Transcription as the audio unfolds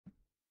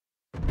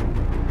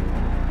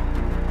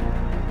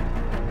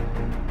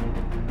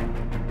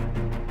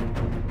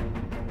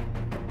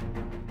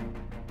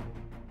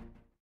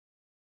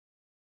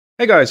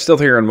Hey guys, Stealth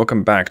here and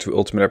welcome back to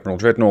Ultimate Admiral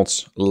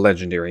Dreadnoughts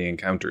Legendary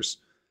Encounters.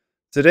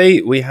 Today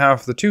we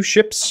have the two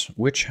ships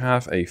which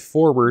have a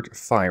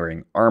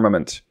forward-firing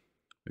armament.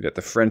 We got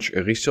the French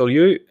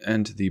Richelieu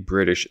and the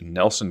British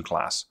Nelson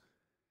class.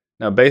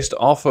 Now based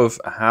off of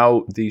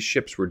how these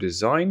ships were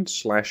designed,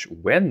 /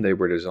 when they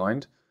were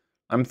designed,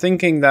 I'm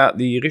thinking that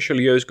the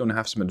Richelieu is going to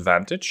have some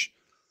advantage,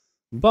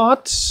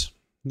 but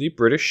the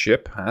British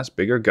ship has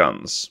bigger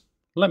guns.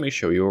 Let me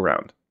show you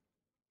around.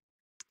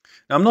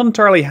 Now, I'm not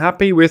entirely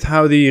happy with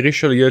how the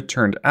Richelieu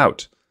turned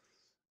out.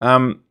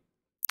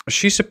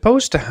 She's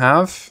supposed to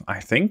have, I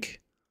think,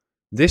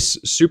 this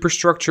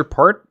superstructure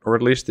part, or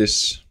at least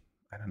this,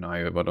 I don't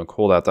know what to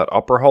call that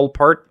upper hull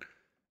part.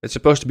 It's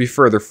supposed to be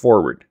further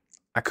forward.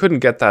 I couldn't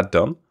get that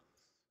done.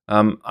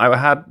 I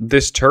had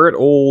this turret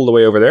all the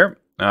way over there.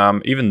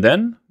 Even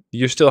then,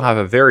 you still have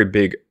a very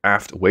big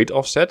aft weight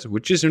offset,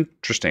 which is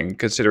interesting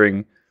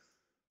considering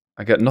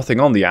I got nothing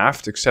on the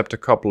aft except a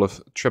couple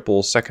of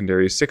triple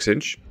secondary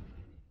 6-inch.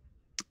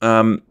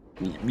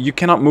 You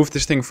cannot move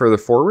this thing further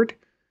forward,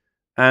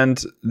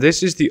 and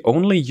this is the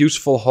only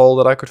useful hull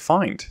that I could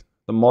find.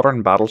 The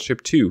modern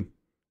Battleship 2,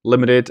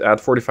 limited at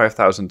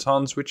 45,000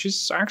 tons, which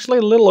is actually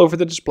a little over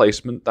the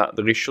displacement that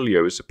the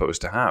Richelieu is supposed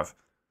to have.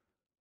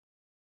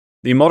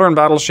 The modern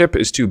battleship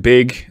is too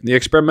big, the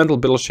experimental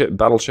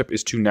battleship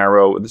is too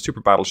narrow, and the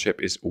super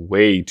battleship is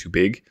way too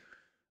big.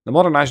 The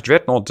modernized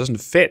Dreadnought doesn't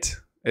fit.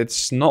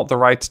 It's not the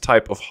right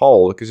type of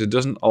hull, because it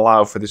doesn't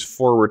allow for this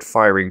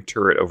forward-firing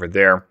turret over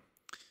there.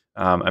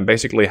 And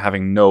basically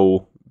having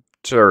no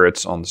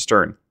turrets on the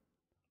stern.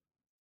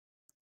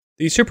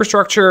 The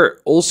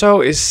superstructure also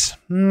is,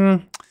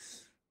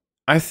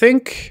 I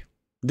think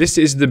this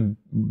is the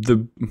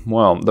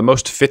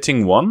most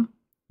fitting one.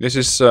 This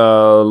is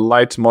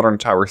Light Modern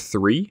Tower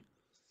 3.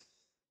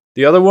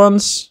 The other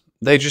ones,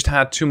 they just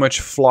had too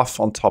much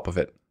fluff on top of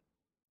it.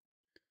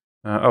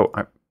 Oh,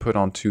 I put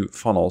on 2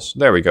 funnels.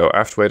 There we go,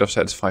 aft weight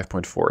offset is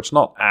 5.4. It's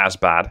not as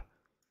bad.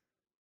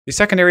 The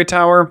secondary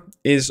tower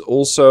is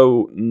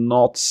also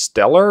not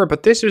stellar,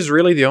 but this is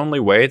really the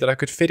only way that I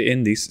could fit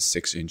in these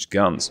 6-inch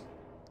guns.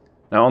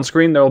 Now on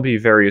screen there will be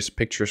various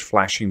pictures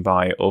flashing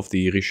by of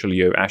the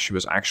Richelieu as she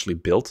was actually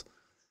built,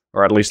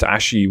 or at least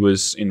as she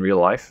was in real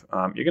life.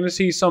 You're going to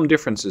see some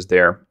differences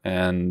there,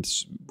 and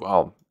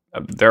well,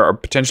 there are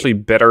potentially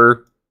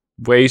better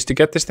ways to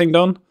get this thing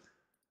done.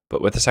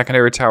 But with the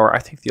secondary tower, I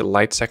think the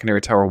light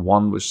secondary tower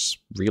 1 was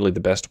really the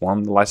best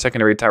one. The light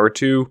secondary tower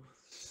 2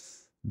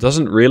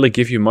 doesn't really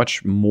give you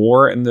much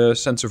more in the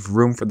sense of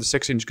room for the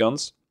 6-inch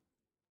guns.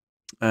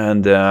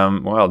 And,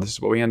 well, this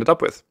is what we ended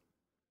up with.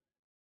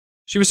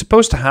 She was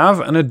supposed to have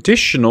an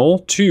additional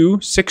 2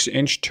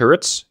 6-inch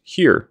turrets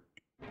here,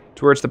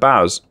 towards the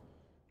bows,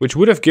 which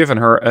would have given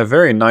her a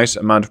very nice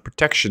amount of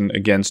protection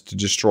against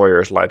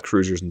destroyers, light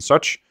cruisers and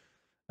such.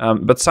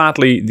 But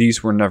sadly,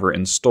 these were never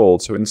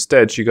installed, so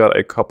instead she got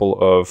a couple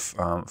of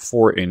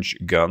 4-inch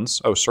guns.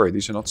 Oh, sorry,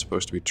 these are not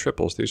supposed to be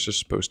triples, these are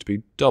supposed to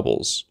be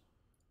doubles.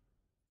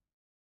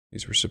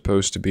 These were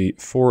supposed to be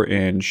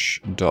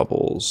 4-inch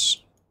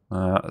doubles.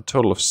 A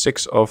total of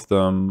 6 of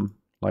them,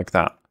 like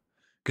that.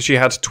 Because she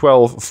had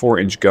 12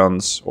 4-inch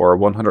guns, or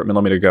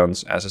 100mm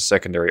guns, as a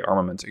secondary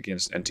armament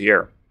against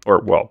anti-air.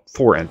 Or, well,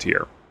 for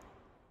anti-air.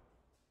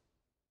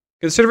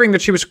 Considering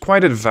that she was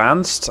quite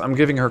advanced, I'm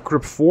giving her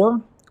Group 4,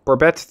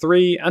 Barbette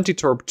 3,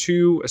 Anti-Torp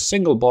 2, a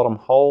single bottom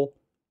hull,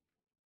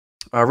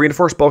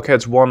 Reinforced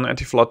Bulkheads 1,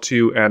 Anti-Flood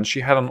 2, and she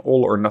had an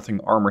all-or-nothing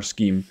armor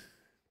scheme,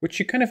 which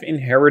she kind of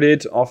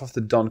inherited off of the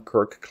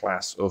Dunkirk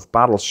class of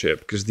battleship,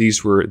 because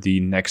these were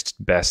the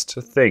next best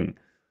thing.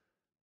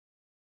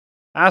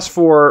 As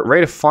for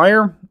rate of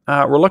fire,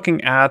 we're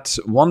looking at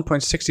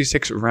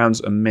 1.66 rounds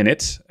a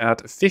minute at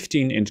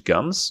 15-inch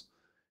guns.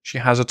 She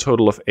has a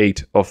total of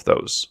 8 of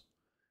those.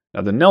 Now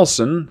the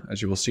Nelson,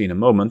 as you will see in a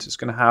moment, is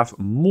going to have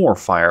more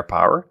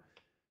firepower.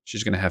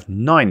 She's going to have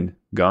 9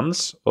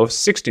 guns of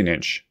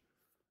 16-inch.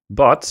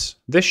 But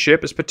this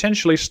ship is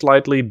potentially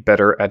slightly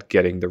better at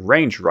getting the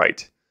range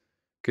right.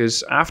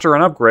 Because after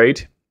an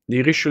upgrade,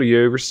 the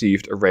Richelieu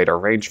received a radar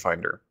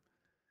rangefinder.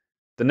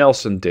 The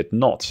Nelson did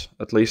not,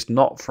 at least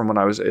not from what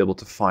I was able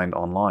to find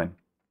online.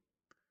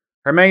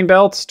 Her main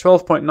belt,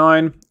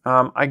 12.9.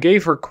 I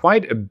gave her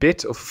quite a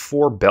bit of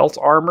 4 belt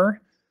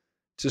armor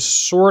to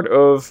sort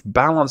of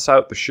balance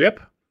out the ship.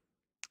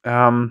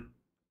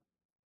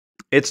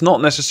 It's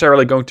not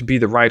necessarily going to be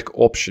the right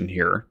option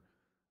here.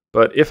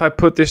 But if I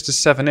put this to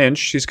 7-inch,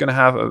 she's going to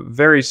have a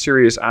very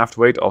serious aft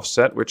weight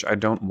offset, which I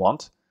don't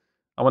want.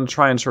 I want to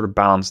try and sort of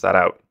balance that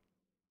out.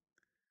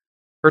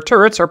 Her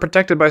turrets are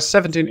protected by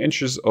 17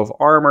 inches of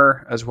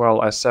armor, as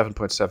well as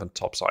 7.7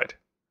 topside.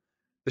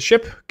 The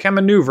ship can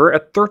maneuver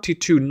at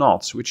 32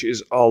 knots, which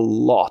is a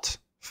lot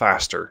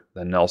faster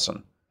than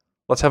Nelson.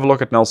 Let's have a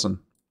look at Nelson.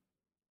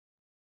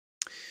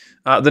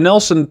 The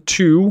Nelson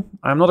 2,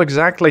 I'm not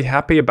exactly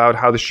happy about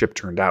how the ship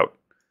turned out.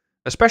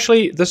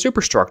 Especially the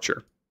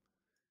superstructure.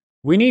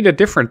 We need a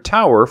different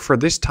tower for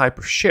this type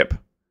of ship.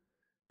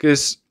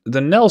 Because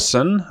the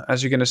Nelson,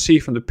 as you're going to see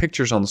from the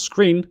pictures on the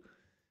screen,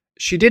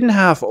 she didn't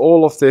have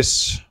all of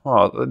this,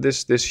 well,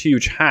 this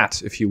huge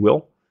hat, if you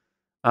will.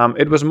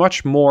 It was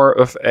much more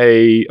of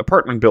a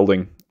apartment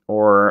building,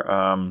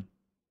 or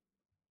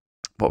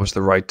what was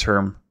the right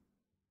term?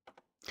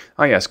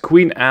 Ah yes,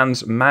 Queen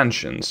Anne's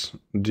Mansions,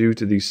 due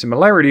to the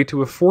similarity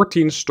to a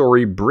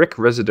 14-story brick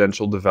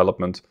residential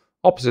development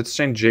opposite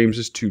St.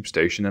 James's Tube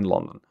Station in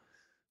London.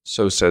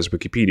 So says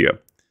Wikipedia.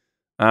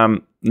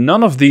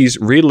 None of these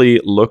really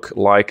look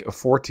like a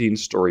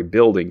 14-story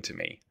building to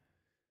me.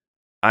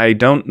 I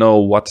don't know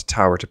what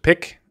tower to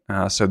pick,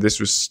 so this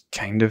was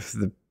kind of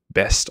the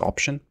best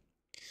option.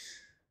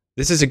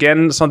 This is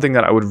again something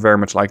that I would very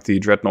much like the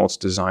Dreadnoughts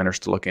designers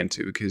to look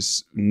into,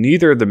 because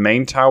neither the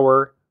main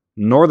tower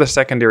nor the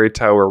secondary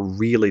tower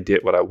really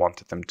did what I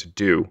wanted them to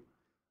do.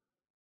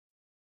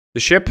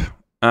 The ship,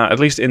 at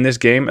least in this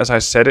game, as I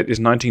said, it is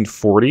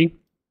 1940,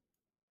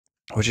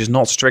 which is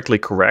not strictly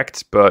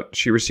correct, but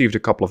she received a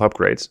couple of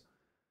upgrades.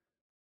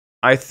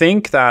 I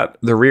think that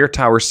the rear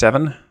tower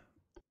 7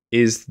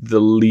 is the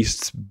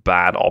least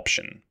bad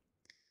option.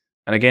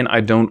 And again,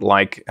 I don't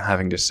like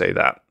having to say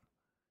that.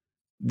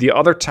 The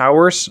other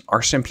towers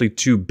are simply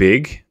too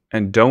big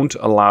and don't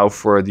allow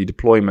for the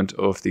deployment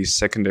of these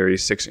secondary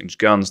 6-inch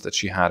guns that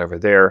she had over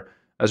there,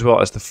 as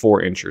well as the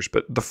 4-inchers.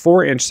 But the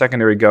 4-inch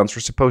secondary guns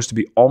were supposed to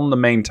be on the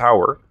main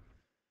tower.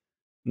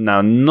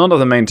 Now, none of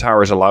the main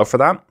towers allow for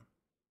that,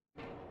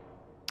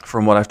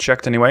 from what I've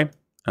checked anyway.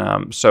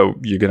 So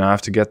you're going to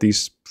have to get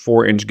these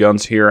 4-inch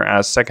guns here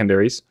as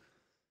secondaries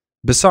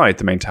beside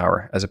the main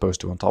tower, as opposed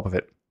to on top of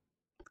it.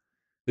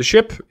 The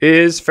ship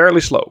is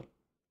fairly slow,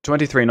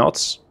 23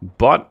 knots,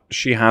 but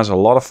she has a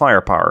lot of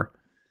firepower.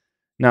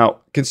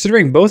 Now,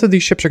 considering both of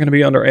these ships are going to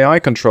be under AI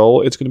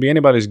control, it's going to be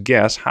anybody's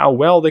guess how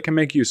well they can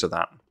make use of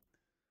that.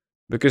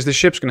 Because the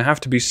ship's going to have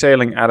to be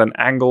sailing at an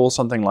angle,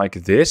 something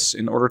like this,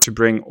 in order to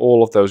bring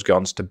all of those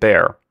guns to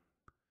bear.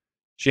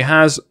 She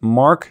has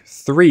Mark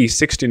III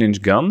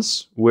 16-inch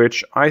guns,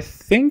 which I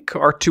think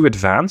are too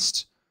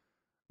advanced,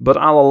 but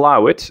I'll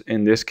allow it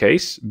in this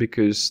case,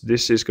 because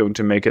this is going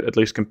to make it at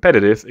least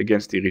competitive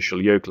against the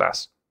Richelieu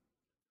class.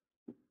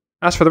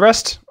 As for the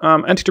rest,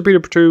 anti-torpedo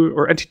 2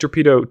 or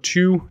anti-torpedo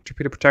 2,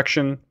 torpedo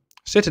protection,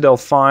 Citadel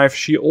 5,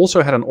 she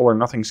also had an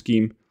all-or-nothing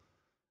scheme,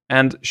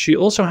 and she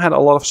also had a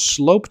lot of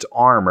sloped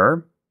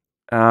armor.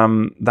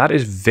 That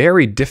is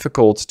very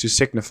difficult to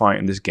signify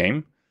in this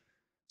game.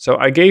 So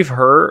I gave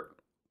her,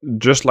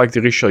 just like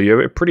the Richelieu,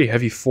 a pretty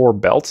heavy 4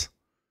 belt.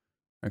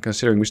 And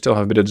considering we still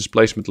have a bit of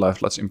displacement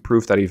left, let's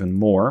improve that even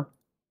more.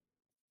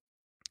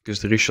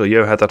 Because the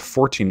Richelieu had that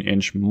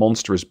 14-inch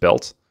monstrous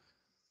belt.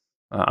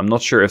 I'm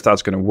not sure if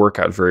that's going to work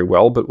out very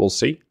well, but we'll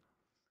see.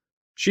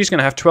 She's going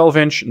to have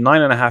 12-inch,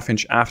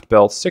 9.5-inch aft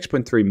belt,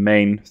 6.3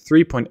 main,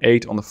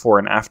 3.8 on the fore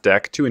and aft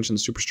deck, 2-inch on the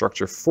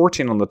superstructure,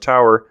 14 on the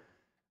tower,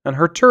 and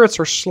her turrets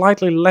are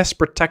slightly less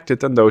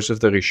protected than those of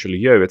the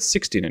Richelieu at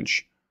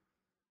 16-inch.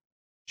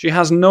 She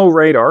has no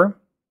radar.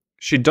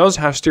 She does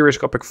have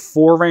stereoscopic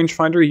 4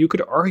 rangefinder. You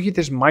could argue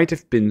this might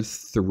have been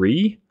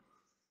 3.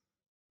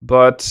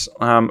 But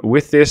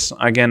with this,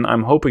 again,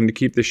 I'm hoping to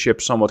keep the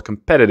ship somewhat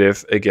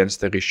competitive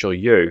against the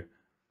Richelieu.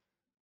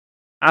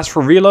 As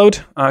for reload,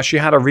 she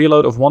had a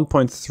reload of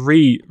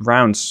 1.3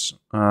 rounds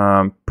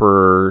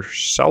per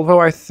salvo,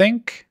 I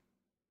think.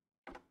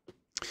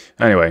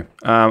 Anyway,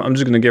 I'm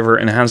just going to give her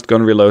enhanced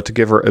gun reload to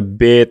give her a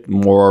bit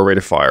more rate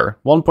of fire.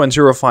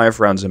 1.05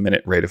 rounds a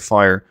minute rate of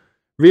fire.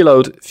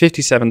 Reload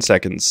 57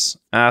 seconds,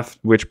 at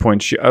which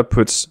point she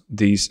outputs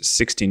these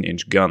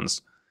 16-inch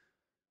guns.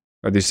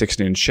 Or these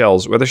 16-inch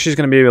shells. Whether she's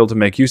going to be able to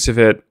make use of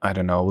it, I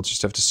don't know. We'll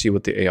just have to see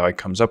what the AI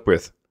comes up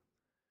with.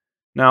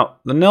 Now,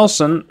 the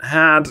Nelson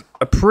had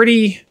a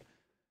pretty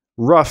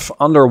rough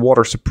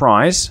underwater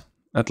surprise,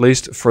 at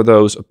least for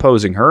those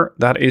opposing her.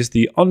 That is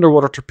the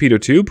underwater torpedo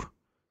tube.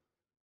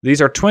 These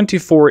are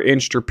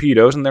 24-inch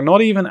torpedoes, and they're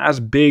not even as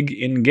big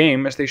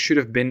in-game as they should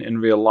have been in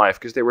real life,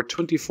 because they were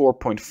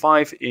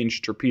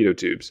 24.5-inch torpedo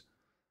tubes.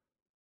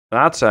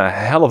 That's a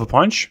hell of a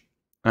punch.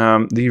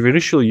 The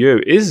Richelieu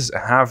is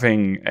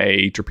having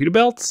a torpedo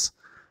belt,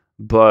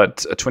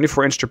 but a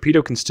 24-inch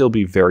torpedo can still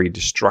be very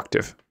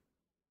destructive.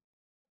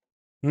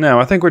 Now,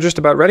 I think we're just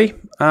about ready.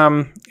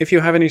 If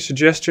you have any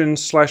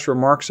suggestions /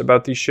 remarks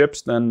about these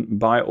ships, then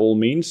by all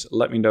means,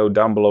 let me know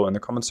down below in the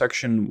comment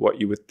section what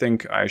you would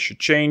think I should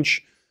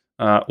change,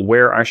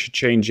 where I should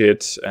change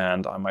it,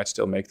 and I might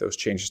still make those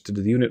changes to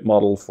the unit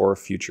model for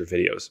future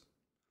videos.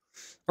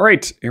 All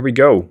right, here we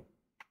go.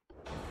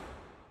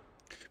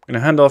 I'm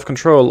going to hand off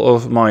control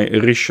of my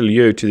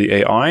Richelieu to the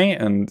AI,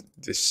 and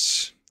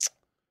this...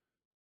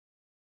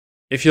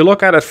 If you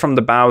look at it from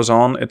the bows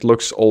on, it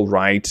looks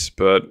alright,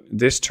 but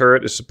this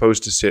turret is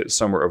supposed to sit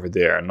somewhere over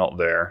there, not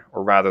there.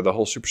 Or rather, the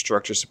whole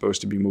superstructure is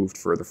supposed to be moved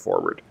further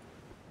forward.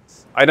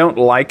 I don't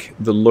like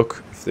the look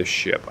of this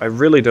ship. I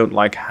really don't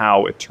like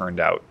how it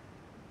turned out.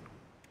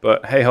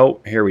 But hey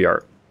ho, here we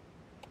are.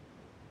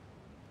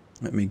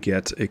 Let me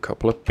get a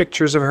couple of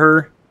pictures of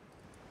her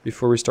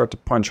before we start to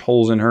punch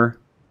holes in her.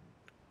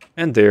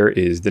 And there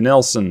is the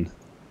Nelson.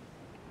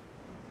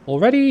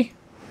 Already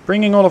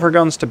bringing all of her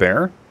guns to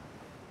bear.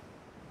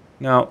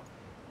 Now,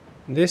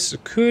 This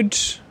could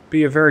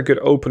be a very good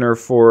opener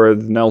for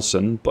the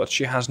Nelson, but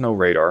she has no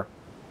radar.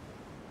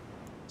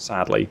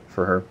 Sadly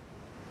for her.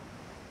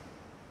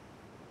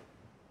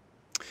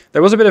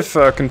 There was a bit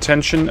of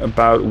contention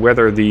about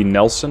whether the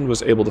Nelson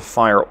was able to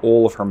fire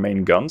all of her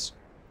main guns.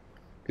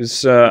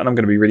 Because, and I'm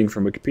going to be reading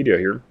from Wikipedia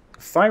here.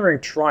 Firing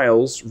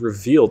trials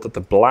revealed that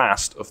the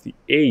blast of the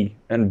A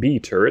and B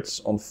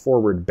turrets on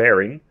forward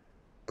bearing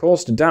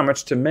caused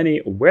damage to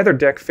many weather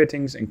deck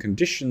fittings, and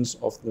conditions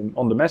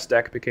on the mess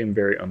deck became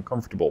very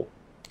uncomfortable.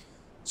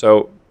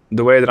 So,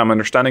 the way that I'm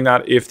understanding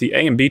that, if the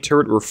A and B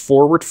turret were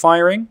forward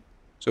firing,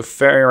 so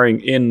firing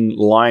in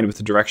line with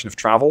the direction of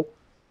travel,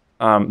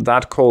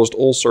 that caused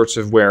all sorts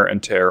of wear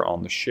and tear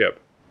on the ship.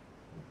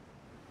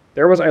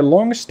 There was a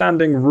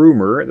long-standing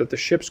rumor that the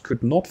ships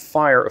could not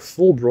fire a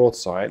full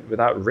broadside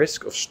without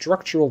risk of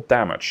structural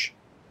damage.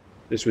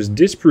 This was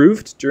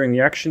disproved during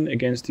the action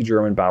against the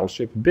German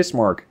battleship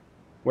Bismarck,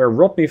 where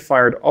Rodney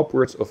fired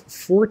upwards of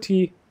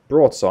 40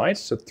 broadsides,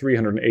 so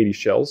 380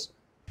 shells,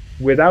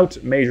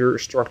 without major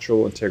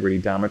structural integrity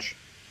damage,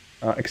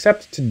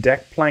 except to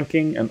deck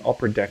planking and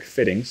upper deck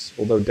fittings,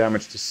 although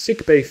damage to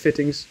sickbay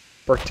fittings,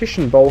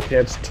 partition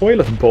bulkheads,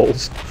 toilet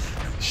bowls,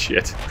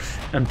 shit,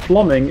 and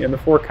plumbing in the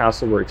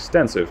forecastle were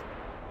extensive.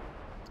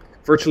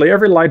 Virtually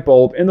every light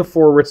bulb in the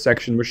forward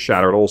section was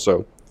shattered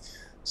also.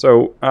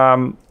 So,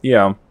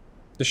 yeah,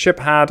 the ship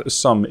had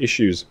some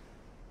issues.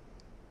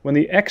 When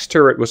the X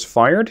turret was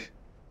fired,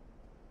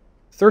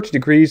 30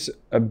 degrees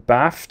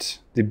abaft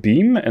the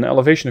beam, an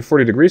elevation of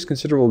 40 degrees,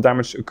 considerable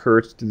damage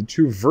occurred to the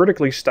two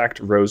vertically stacked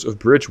rows of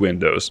bridge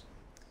windows.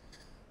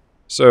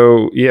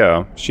 So,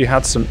 yeah, she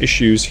had some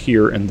issues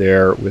here and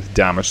there with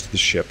damage to the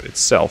ship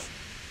itself.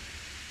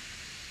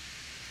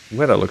 The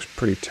weather looks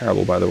pretty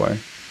terrible, by the way.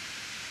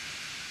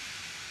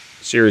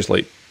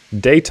 Seriously.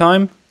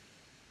 Daytime?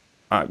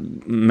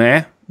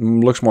 Meh.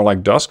 Looks more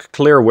like dusk.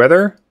 Clear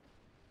weather?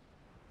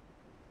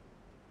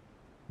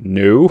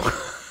 No.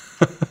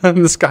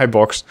 The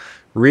skybox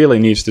really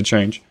needs to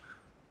change.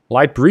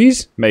 Light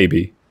breeze?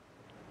 Maybe.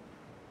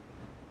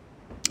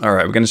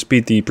 Alright, we're going to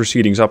speed the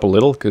proceedings up a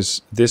little,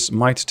 because this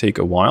might take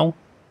a while.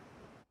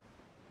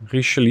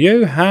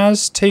 Richelieu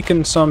has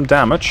taken some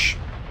damage.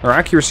 Our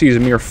accuracy is a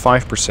mere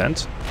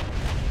 5%.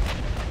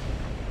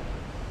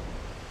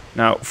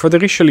 Now, for the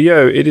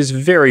Richelieu, it is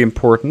very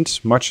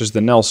important, much as the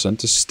Nelson,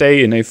 to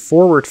stay in a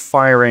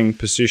forward-firing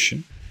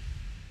position.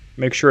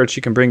 Make sure that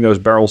she can bring those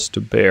barrels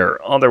to bear.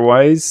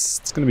 Otherwise,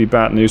 it's going to be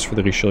bad news for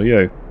the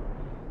Richelieu.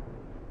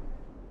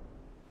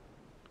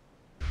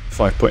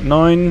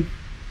 5.9.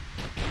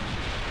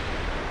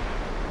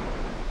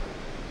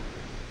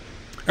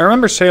 I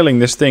remember sailing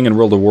this thing in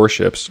World of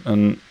Warships,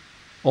 and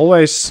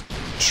always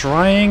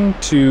trying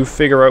to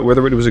figure out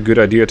whether it was a good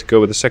idea to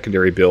go with a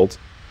secondary build.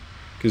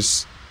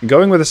 Because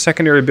going with a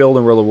secondary build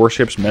in World of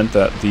Warships meant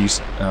that these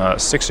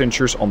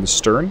 6-inchers on the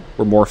stern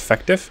were more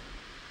effective.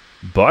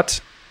 But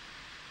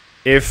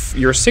if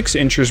your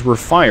 6-inchers were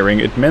firing,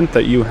 it meant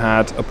that you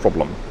had a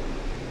problem.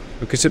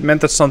 Because it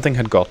meant that something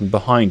had gotten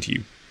behind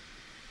you.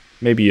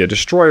 Maybe a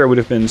destroyer would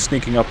have been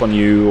sneaking up on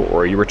you,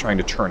 or you were trying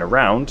to turn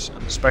around.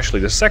 And especially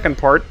the second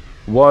part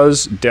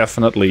was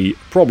definitely a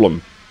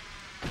problem.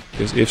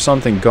 Because if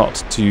something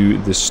got to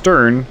the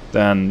stern,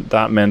 then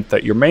that meant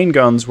that your main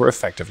guns were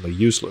effectively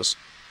useless.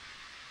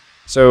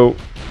 So,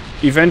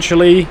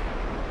 eventually,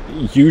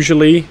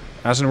 usually,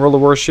 as in World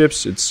of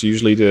Warships, it's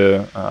usually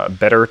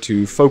better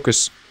to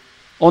focus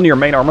on your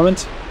main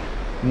armament,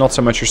 not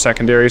so much your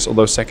secondaries,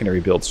 although secondary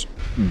builds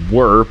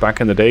were,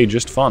 back in the day,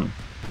 just fun.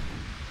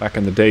 Back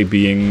in the day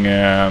being,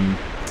 when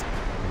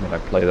did I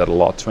play that a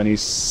lot?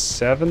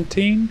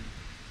 2017?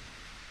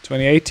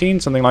 2018?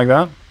 Something like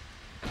that.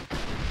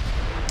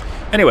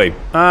 Anyway,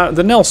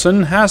 the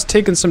Nelson has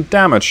taken some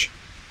damage.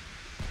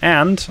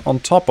 And, on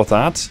top of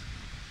that,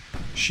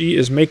 she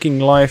is making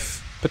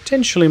life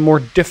potentially more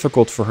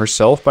difficult for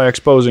herself by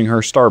exposing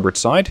her starboard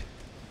side.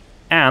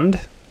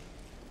 And,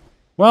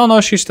 well,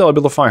 no, she's still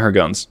able to fire her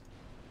guns.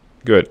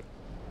 Good.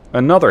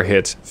 Another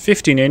hit.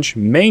 15-inch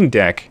main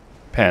deck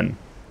pen.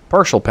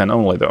 Partial pen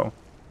only, though.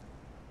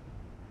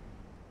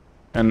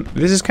 And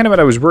this is kind of what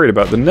I was worried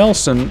about. The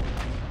Nelson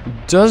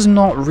does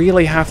not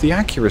really have the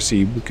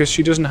accuracy because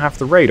she doesn't have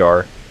the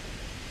radar.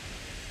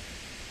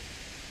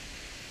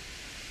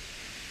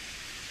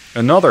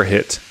 Another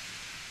hit.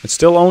 It's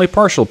still only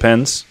partial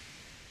pens.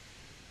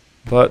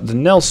 But the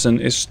Nelson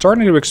is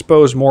starting to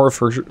expose more of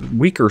her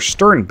weaker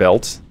stern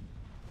belt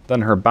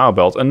than her bow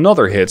belt.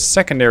 Another hit.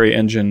 Secondary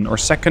engine, or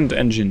second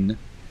engine,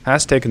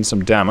 has taken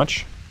some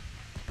damage.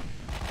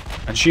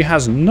 And she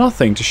has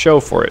nothing to show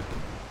for it.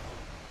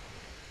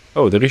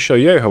 Oh, the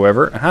Richelieu,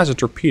 however, has a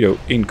torpedo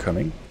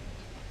incoming.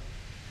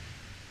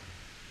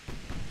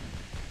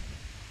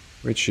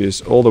 Which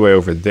is all the way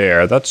over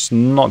there. That's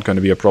not going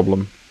to be a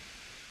problem.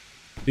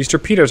 These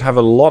torpedoes have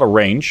a lot of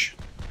range.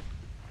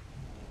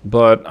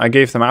 But I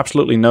gave them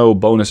absolutely no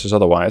bonuses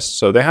otherwise.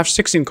 So they have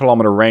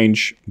 16-kilometer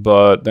range,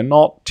 but they're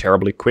not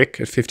terribly quick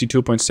at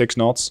 52.6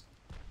 knots.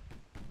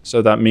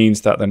 So that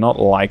means that they're not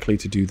likely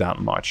to do that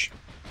much.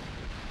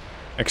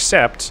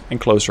 Except in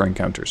closer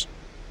encounters.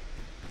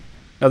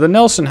 Now the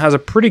Nelson has a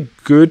pretty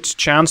good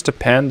chance to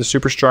pen the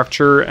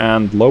superstructure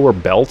and lower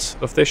belt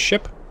of this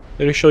ship,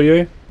 the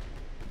Richelieu.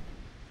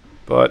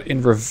 But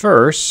in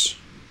reverse,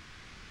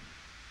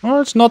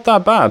 well, it's not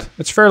that bad.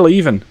 It's fairly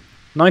even.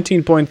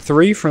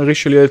 19.3 from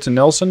Richelieu to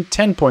Nelson,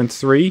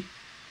 10.3.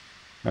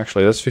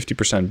 Actually, that's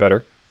 50%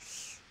 better.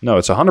 No,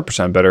 it's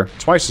 100% better.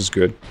 Twice as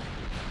good.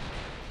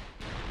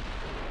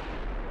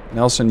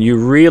 Nelson, you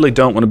really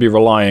don't want to be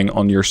relying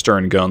on your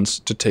stern guns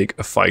to take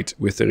a fight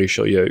with the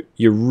Richelieu.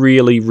 You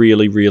really,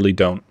 really, really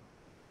don't.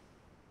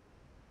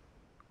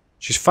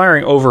 She's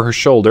firing over her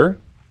shoulder.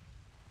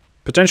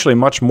 Potentially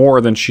much more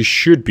than she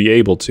should be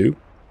able to.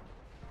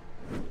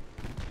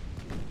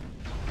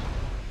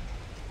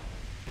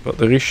 But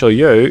the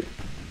Richelieu...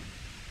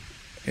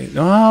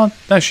 Oh,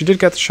 no, she did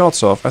get the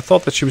shots off. I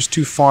thought that she was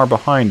too far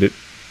behind it,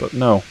 but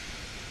no.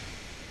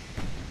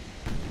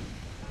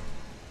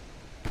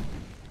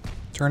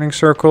 Turning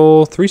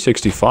circle,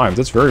 365.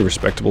 That's very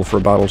respectable for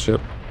a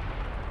battleship.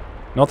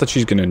 Not that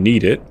she's going to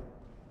need it.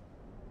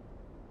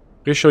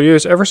 Richelieu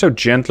is ever so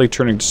gently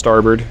turning to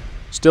starboard,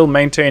 still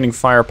maintaining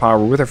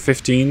firepower with her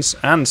 15s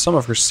and some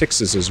of her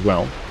 6s as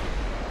well.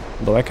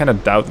 Although I kind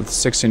of doubt that the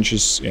 6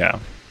 inches, yeah,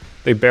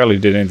 they barely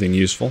did anything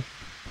useful.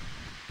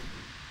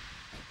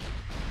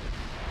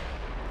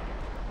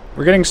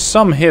 We're getting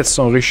some hits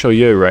on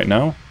Richelieu right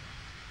now.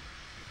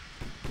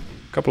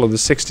 A couple of the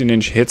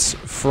 16-inch hits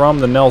from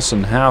the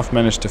Nelson have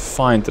managed to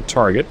find the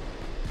target.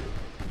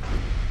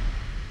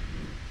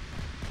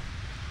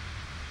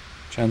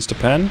 Chance to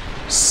pen.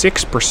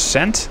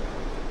 6%?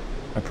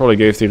 I probably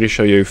gave the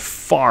Richelieu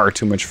far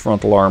too much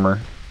frontal armor.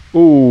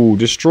 Ooh,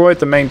 destroyed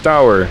the main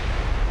tower.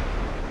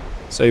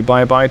 Say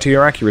bye-bye to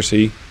your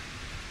accuracy.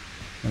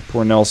 My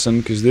poor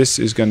Nelson, because this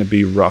is going to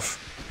be rough.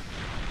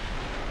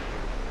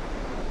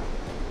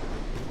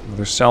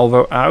 Another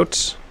salvo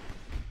out.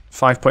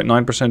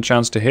 5.9%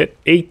 chance to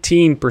hit.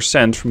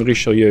 18% from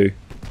Richelieu.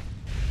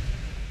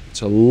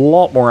 It's a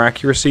lot more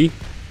accuracy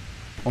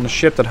on a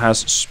ship that has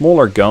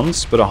smaller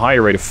guns, but a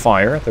higher rate of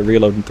fire. They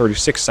reload in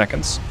 36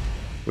 seconds.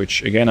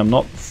 Which, again, I'm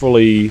not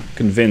fully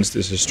convinced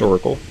is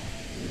historical.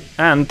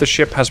 And the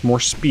ship has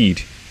more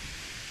speed.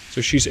 So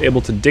she's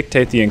able to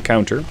dictate the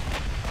encounter.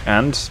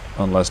 And,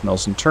 unless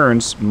Nelson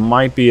turns,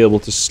 might be able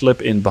to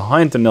slip in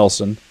behind the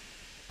Nelson,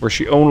 where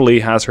she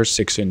only has her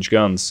 6-inch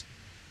guns.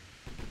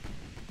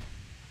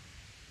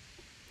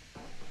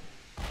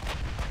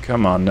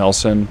 Come on,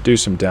 Nelson, do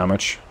some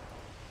damage.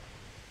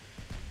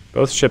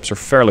 Both ships are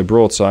fairly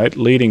broadside,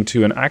 leading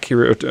to an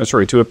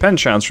to a pen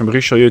chance from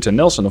Richelieu to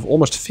Nelson of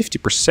almost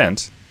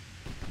 50%.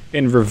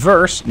 In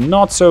reverse,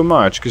 not so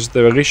much, because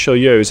the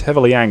Richelieu is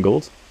heavily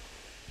angled,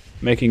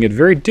 making it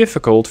very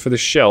difficult for the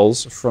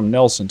shells from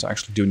Nelson to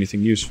actually do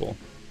anything useful.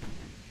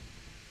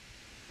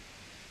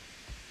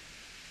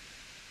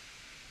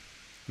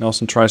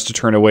 Nelson tries to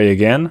turn away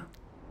again.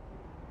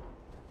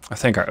 I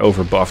think I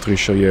overbuffed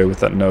Richelieu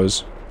with that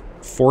nose.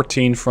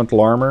 14 frontal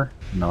armor?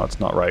 No, it's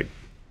not right.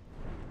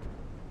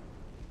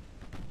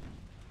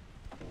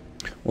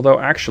 Although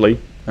actually,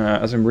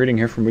 as I'm reading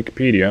here from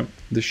Wikipedia,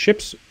 the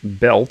ship's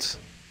belt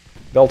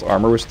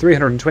armor was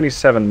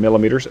 327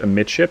 millimeters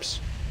amidships,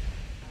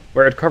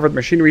 where it covered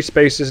machinery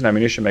spaces and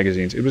ammunition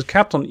magazines. It was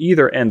capped on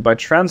either end by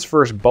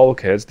transverse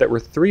bulkheads that were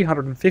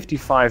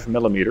 355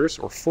 millimeters,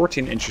 or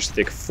 14 inches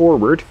thick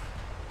forward,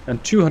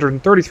 and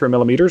 233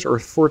 millimeters, or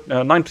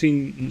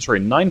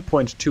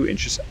 9.2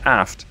 inches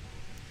aft.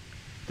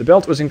 The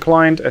belt was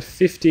inclined at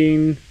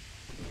 15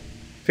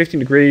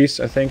 degrees,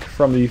 I think,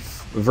 from the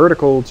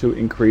vertical to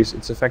increase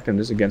its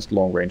effectiveness against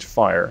long-range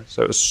fire.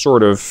 So a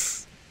sort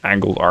of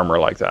angled armor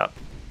like that.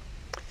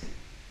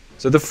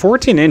 So the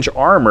 14-inch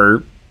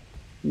armor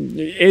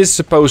is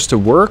supposed to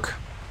work,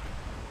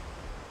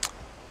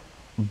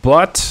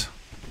 but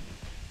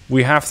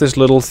we have this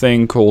little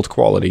thing called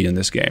quality in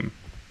this game.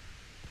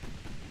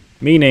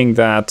 Meaning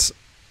that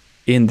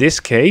in this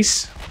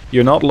case,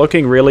 you're not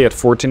looking really at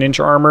 14-inch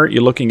armor,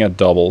 you're looking at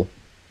double.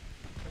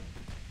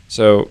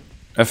 So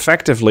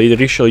effectively, the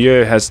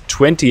Richelieu has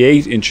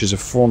 28 inches of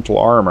frontal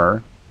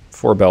armor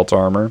for belt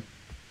armor,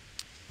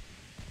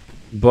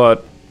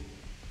 but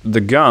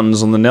the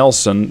guns on the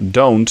Nelson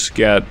don't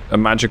get a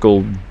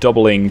magical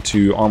doubling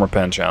to armor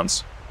pen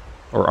chance,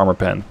 or armor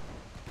pen,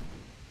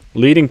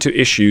 leading to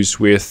issues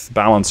with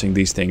balancing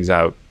these things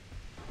out.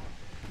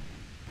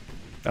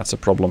 That's a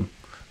problem.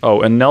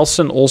 Oh, and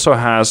Nelson also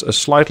has a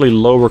slightly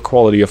lower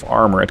quality of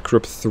armor at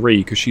Krupp 3,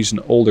 because she's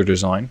an older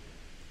design,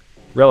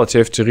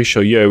 relative to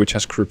Richelieu, which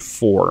has Krupp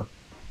 4.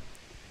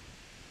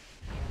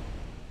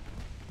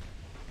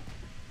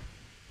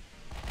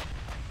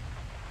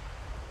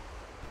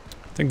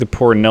 I think the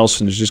poor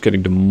Nelson is just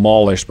getting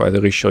demolished by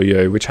the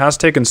Richelieu, which has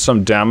taken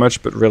some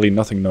damage, but really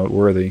nothing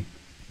noteworthy.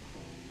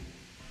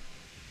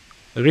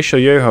 The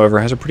Richelieu,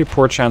 however, has a pretty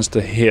poor chance to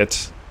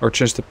hit, or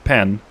chance to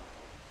pen.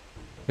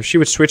 If she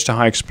would switch to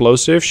high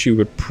explosive, she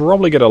would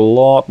probably get a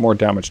lot more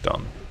damage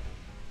done.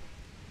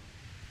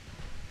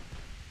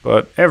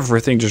 But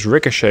everything just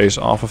ricochets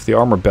off of the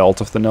armor belt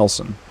of the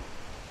Nelson.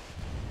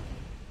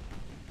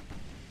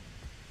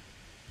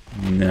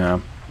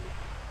 Nah.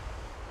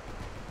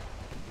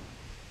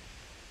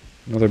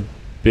 Another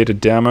bit of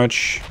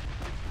damage.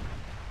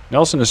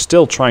 Nelson is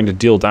still trying to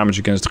deal damage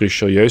against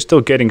Richelieu,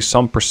 still getting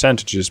some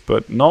percentages,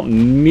 but not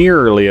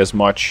nearly as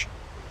much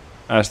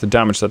as the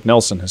damage that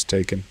Nelson has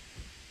taken.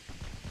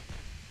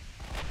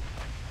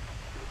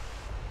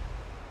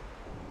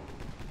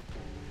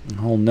 The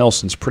whole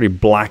Nelson's pretty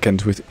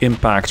blackened with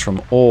impacts from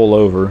all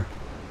over.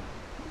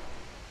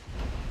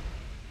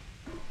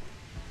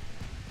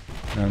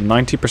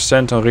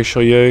 90% on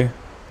Richelieu.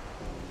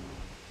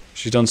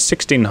 She's done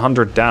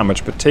 1600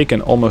 damage, but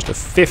taken almost a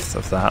fifth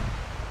of that.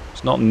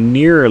 It's not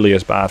nearly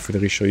as bad for the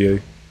Richelieu.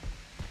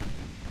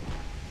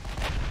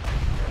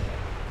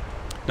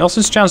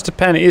 Nelson's chance to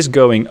pen is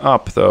going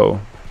up, though.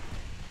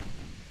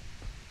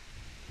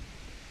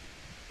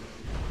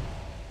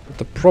 But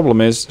the problem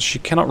is, she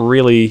cannot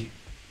really,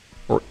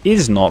 or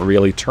is not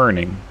really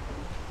turning.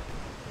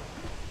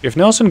 If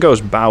Nelson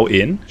goes bow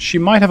in, she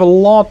might have a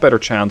lot better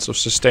chance of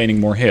sustaining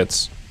more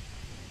hits.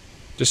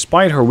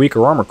 Despite her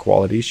weaker armor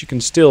quality, she can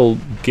still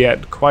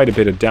get quite a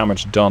bit of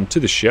damage done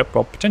to the ship,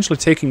 while potentially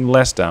taking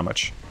less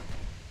damage.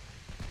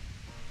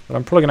 But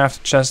I'm probably going to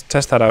have to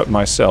test that out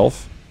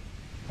myself,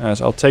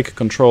 as I'll take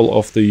control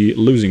of the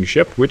losing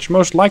ship, which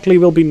most likely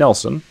will be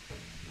Nelson,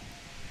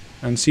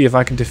 and see if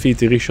I can defeat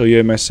the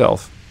Richelieu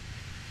myself.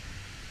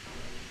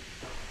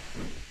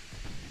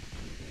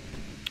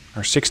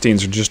 Our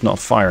 16s are just not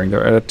firing,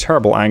 they're at a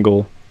terrible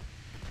angle,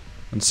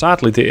 and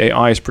sadly the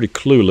AI is pretty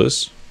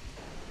clueless.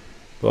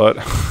 But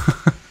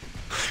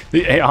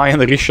the AI in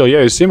the Richelieu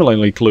is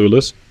similarly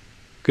clueless,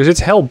 because it's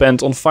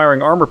hell-bent on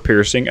firing armor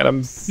piercing at a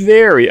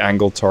very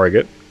angled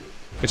target,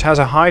 which has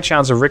a high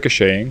chance of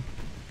ricocheting.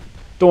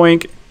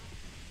 Doink!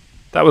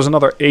 That was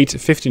another 8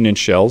 15-inch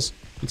shells.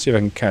 Let's see if I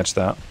can catch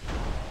that.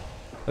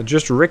 That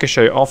just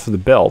ricochet off of the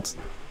belt.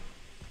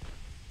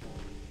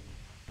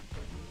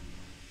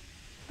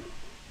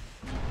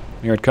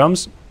 Here it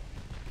comes.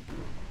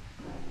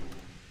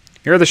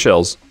 Here are the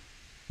shells.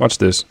 Watch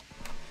this.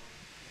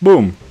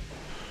 Boom!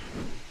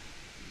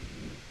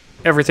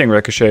 Everything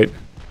ricocheted.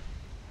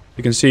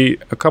 You can see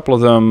a couple of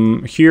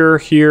them here,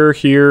 here,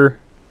 here.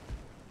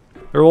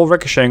 They're all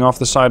ricocheting off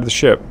the side of the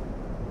ship.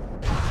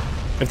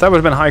 If that would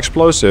have been high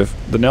explosive,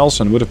 the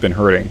Nelson would have been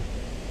hurting.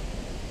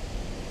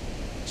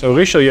 So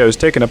Richelieu has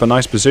taken up a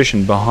nice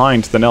position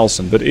behind the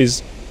Nelson, but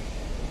is...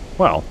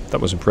 well,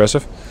 that was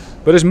impressive.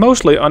 But is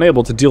mostly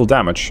unable to deal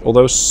damage,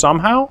 although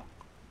somehow...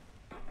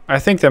 I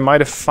think they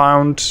might have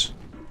found...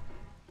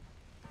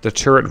 the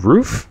turret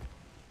roof?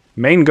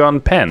 Main gun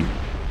pen.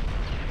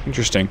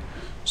 Interesting.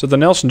 So the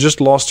Nelson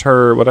just lost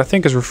her, what I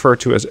think is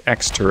referred to as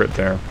X turret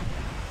there.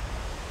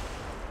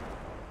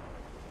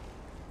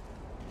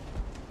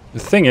 The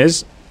thing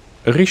is,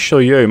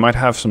 Richelieu might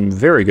have some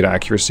very good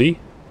accuracy.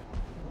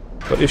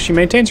 But if she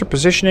maintains her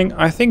positioning,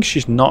 I think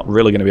she's not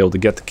really going to be able to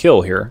get the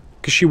kill here.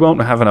 Because she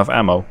won't have enough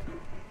ammo.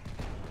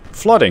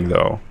 Flooding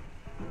though.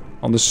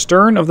 On the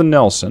stern of the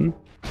Nelson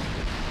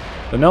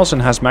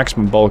has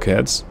maximum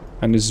bulkheads.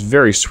 And is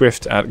very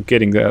swift at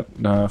getting that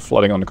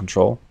flooding under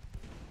control.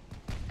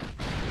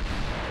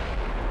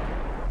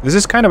 This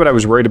is kind of what I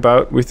was worried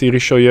about with the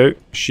Richelieu.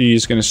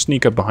 She's going to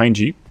sneak up behind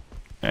you.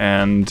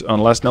 And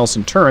unless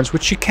Nelson turns,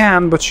 which she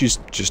can, but she's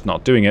just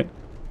not doing it,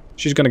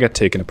 she's going to get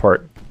taken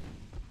apart.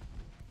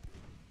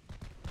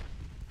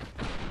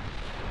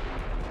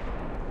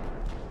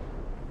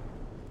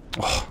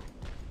 Oh,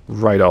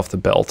 right off the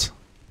belt.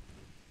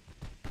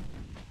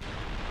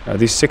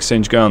 These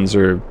 6-inch guns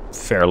are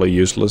fairly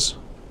useless.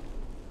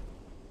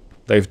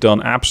 They've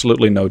done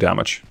absolutely no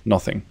damage.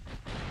 Nothing.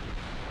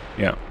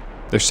 Yeah.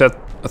 They've set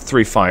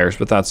 3 fires,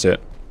 but that's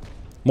it.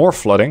 More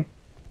flooding.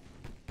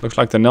 Looks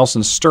like the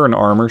Nelson's stern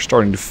armor is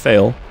starting to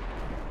fail.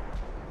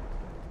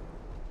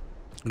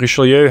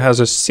 Richelieu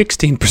has a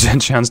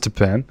 16% chance to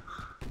pen.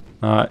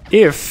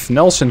 If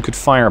Nelson could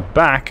fire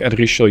back at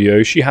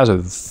Richelieu, she has a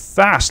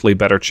vastly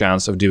better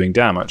chance of doing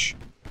damage.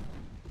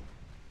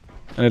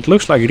 And it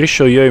looks like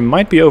Richelieu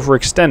might be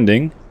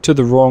overextending to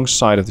the wrong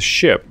side of the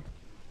ship.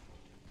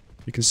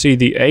 You can see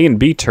the A and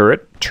B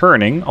turret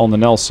turning on the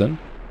Nelson.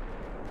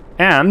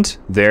 And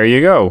there you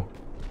go.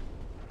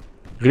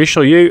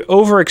 Richelieu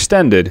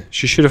overextended.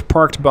 She should have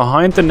parked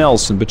behind the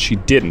Nelson, but she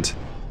didn't.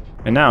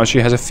 And now she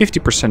has a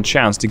 50%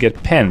 chance to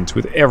get penned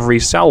with every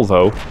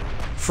salvo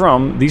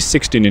from these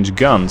 16-inch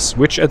guns,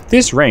 which at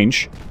this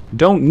range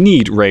don't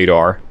need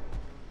radar.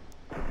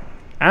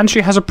 And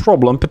she has a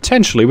problem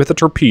potentially with the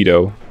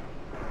torpedo.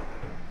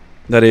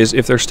 That is,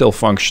 if they're still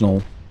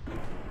functional.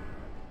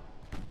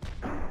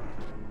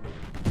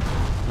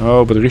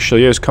 Oh, but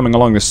Richelieu is coming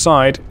along the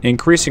side,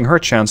 increasing her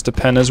chance to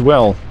pen as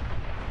well.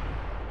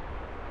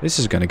 This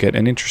is going to get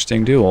an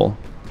interesting duel.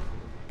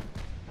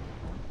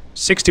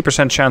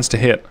 60% chance to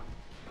hit.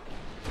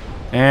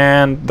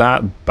 And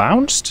that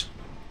bounced?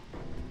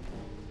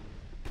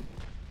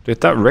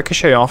 Did that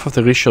ricochet off of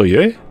the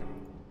Richelieu?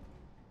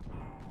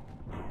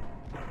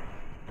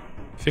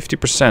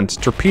 50%.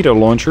 Torpedo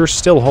launcher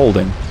still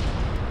holding.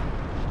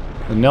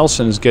 The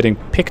Nelson is getting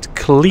picked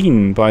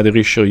clean by the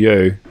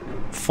Richelieu.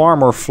 Far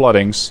more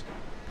floodings.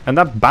 And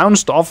that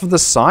bounced off of the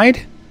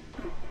side?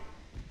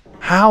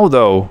 How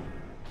though?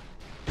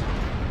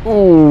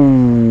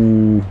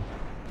 Ooh.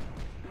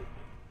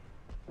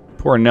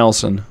 Poor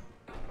Nelson.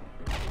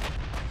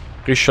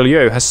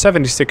 Richelieu has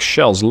 76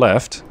 shells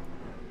left.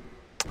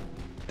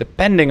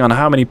 Depending on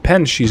how many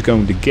pens she's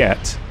going to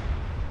get,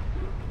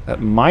 that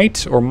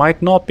might or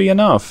might not be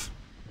enough.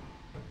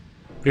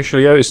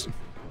 Richelieu is...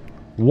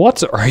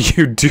 What are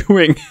you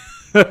doing?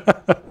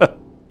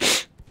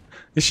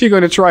 Is she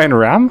going to try and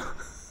ram?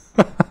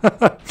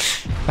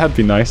 That'd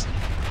be nice.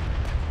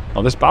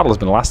 Oh, this battle has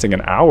been lasting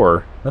an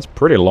hour. That's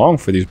pretty long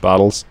for these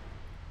battles.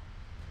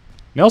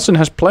 Nelson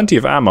has plenty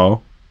of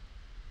ammo.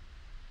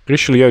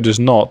 Richelieu does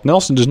not.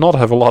 Nelson does not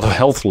have a lot of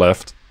health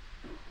left.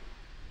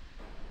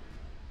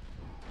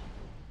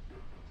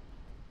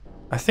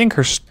 I think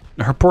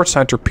her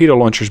portside torpedo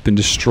launcher's been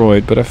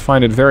destroyed, but I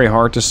find it very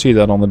hard to see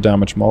that on the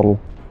damage model.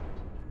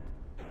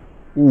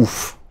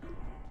 Oof.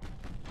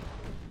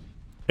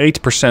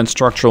 8%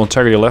 structural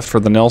integrity left for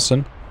the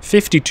Nelson.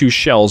 52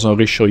 shells on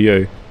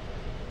Richelieu.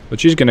 But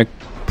she's gonna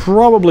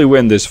probably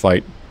win this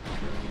fight.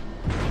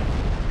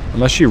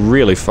 Unless she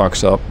really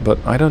fucks up, but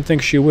I don't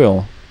think she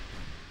will.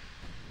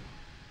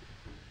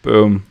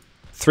 Boom.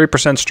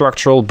 3%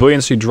 structural,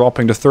 buoyancy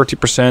dropping to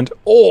 30%.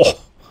 Oh!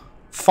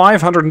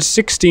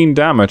 516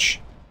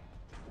 damage.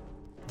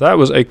 That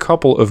was a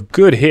couple of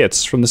good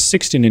hits from the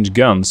 16-inch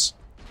guns.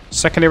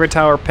 Secondary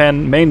tower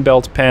pen, main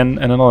belt pen,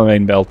 and another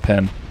main belt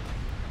pen.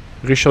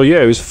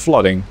 Richelieu is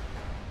flooding.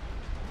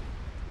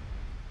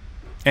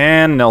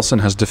 And Nelson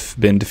has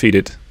been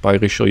defeated by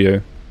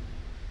Richelieu.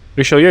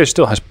 Richelieu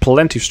still has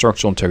plenty of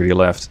structural integrity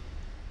left.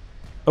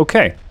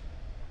 Okay.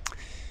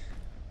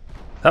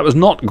 That was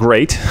not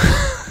great.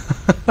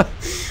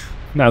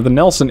 Now, the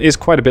Nelson is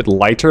quite a bit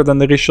lighter than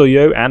the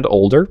Richelieu and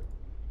older.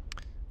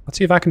 Let's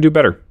see if I can do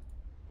better.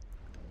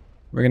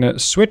 We're going to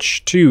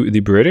switch to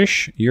the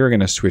British. You're going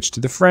to switch to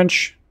the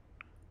French.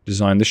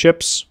 Design the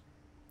ships.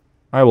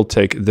 I will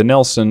take the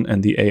Nelson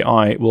and the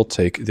AI will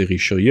take the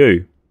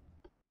Richelieu.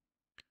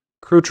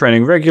 Crew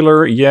training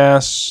regular,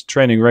 yes.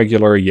 Training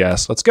regular,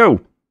 yes. Let's go.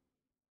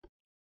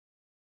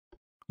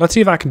 Let's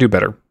see if I can do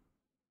better.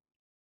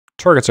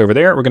 Target's over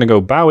there. We're going to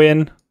go bow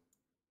in.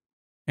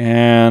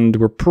 And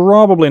we're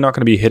probably not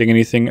going to be hitting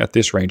anything at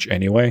this range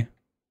anyway.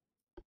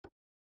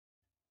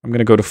 I'm going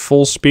to go to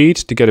full speed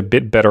to get a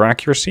bit better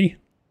accuracy.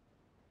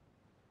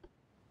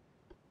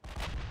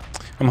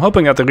 I'm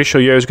hoping that the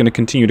Richelieu is going to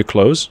continue to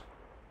close.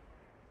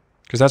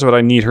 Because that's what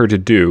I need her to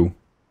do.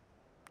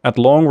 At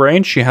long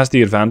range, she has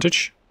the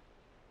advantage.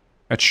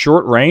 At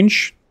short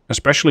range,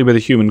 especially with a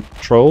human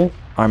control,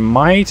 I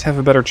might have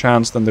a better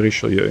chance than the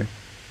Richelieu.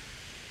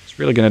 It's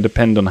really going to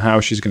depend on how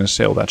she's going to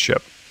sail that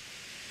ship.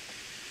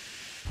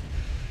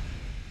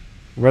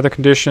 Weather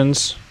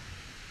conditions,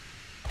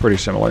 pretty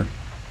similar.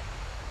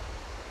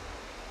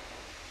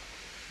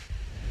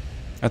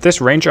 At this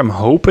range, I'm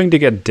hoping to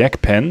get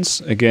deck pens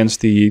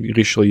against the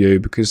Richelieu,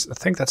 because I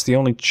think that's the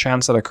only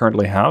chance that I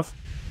currently have.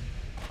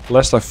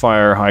 Lest I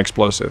fire high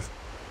explosive.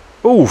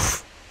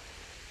 Oof!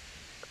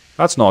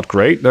 That's not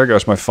great. There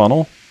goes my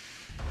funnel.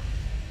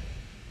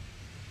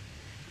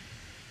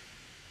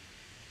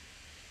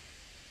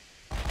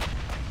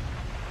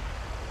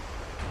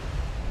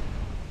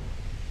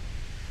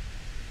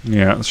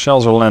 Yeah, the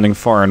shells are landing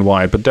far and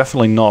wide, but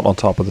definitely not on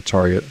top of the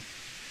target.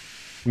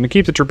 I'm going to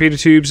keep the torpedo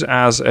tubes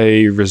as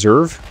a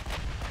reserve.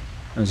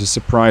 As a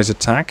surprise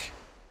attack.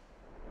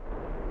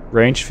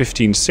 Range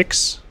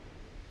 15.6.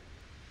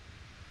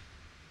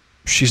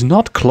 She's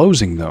not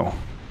closing though.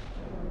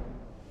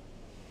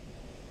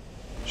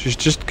 She's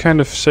just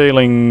kind of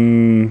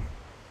sailing...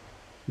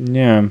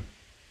 Yeah.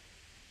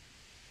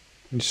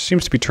 It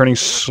seems to be turning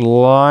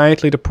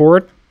slightly to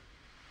port.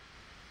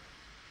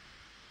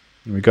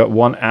 We got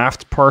one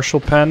aft partial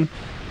pen.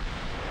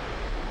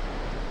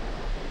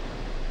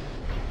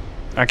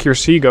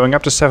 Accuracy going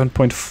up to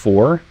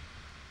 7.4.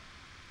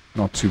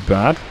 Not too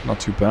bad, not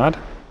too bad.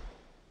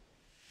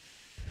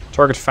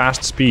 Target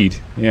fast speed,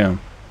 yeah.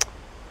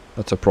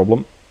 That's a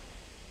problem.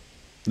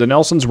 The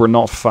Nelsons were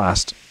not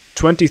fast.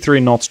 23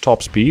 knots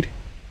top speed.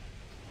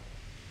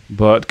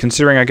 But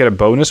considering I get a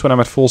bonus when I'm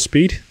at full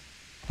speed,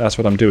 that's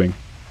what I'm doing.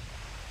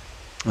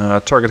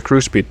 Target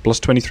cruise speed,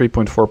 plus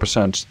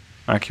 23.4%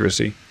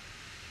 accuracy.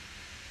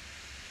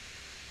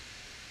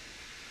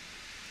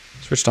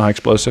 Switch to high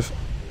explosive.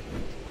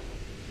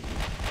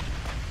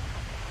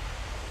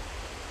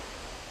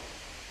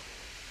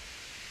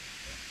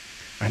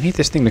 I need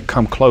this thing to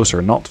come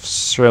closer, not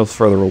sail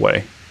further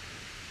away.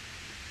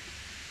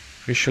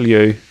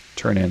 Richelieu,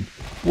 turn in.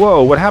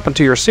 Whoa, what happened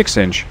to your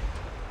 6-inch?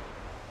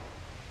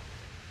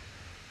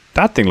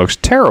 That thing looks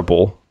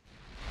terrible.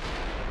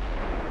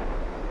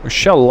 A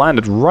shell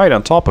landed right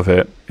on top of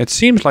it. It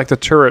seems like the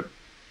turret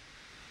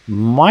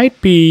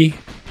might be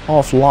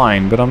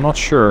offline, but I'm not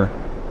sure.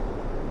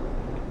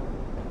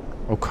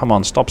 Oh, come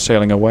on, stop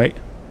sailing away.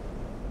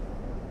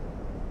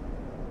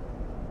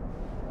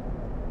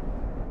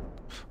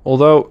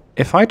 Although,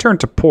 if I turn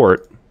to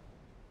port,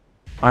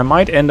 I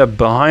might end up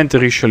behind the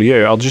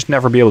Richelieu. I'll just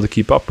never be able to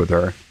keep up with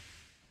her.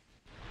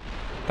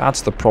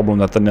 That's the problem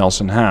that the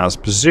Nelson has.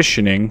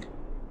 Positioning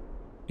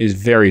is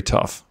very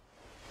tough.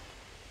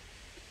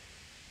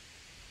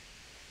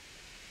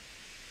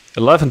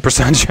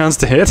 11% chance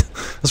to hit.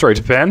 That's right,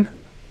 to pen.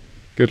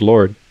 Good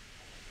lord.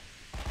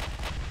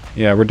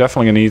 Yeah, we're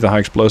definitely going to need the high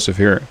explosive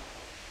here.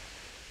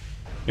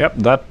 Yep,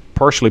 that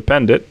partially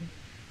penned it.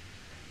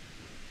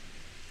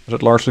 But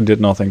it largely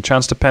did nothing.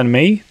 Chance to pen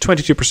me?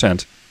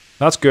 22%.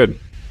 That's good.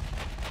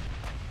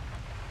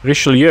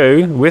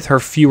 Richelieu, with her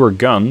fewer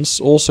guns,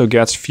 also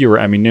gets fewer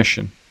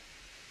ammunition.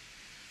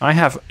 I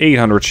have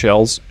 800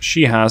 shells.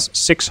 She has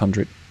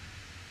 600.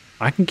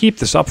 I can keep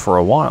this up for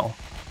a while.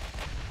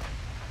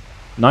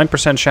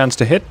 9% chance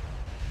to hit.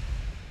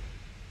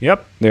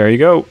 Yep, there you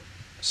go.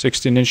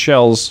 16-inch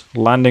shells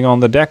landing on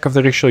the deck of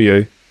the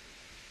Richelieu.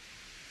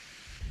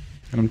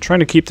 And I'm trying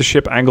to keep the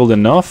ship angled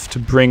enough to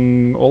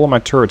bring all of my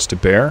turrets to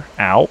bear.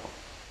 Ow.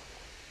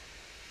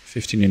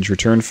 15-inch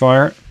return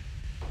fire.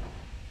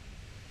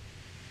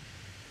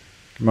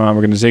 Come on,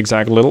 we're going to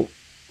zigzag a little.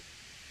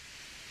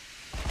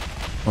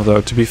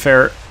 Although, to be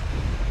fair,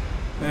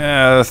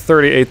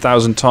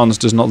 38,000 tons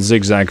does not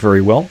zigzag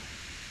very well.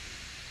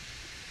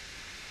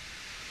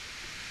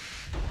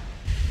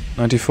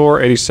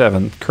 94,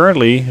 87.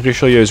 Currently,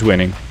 Richelieu is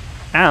winning.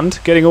 And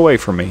getting away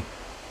from me.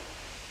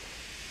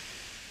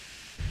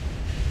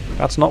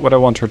 That's not what I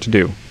want her to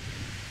do.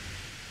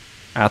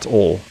 At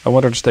all. I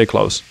want her to stay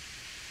close.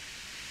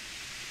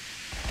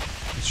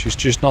 She's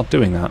just not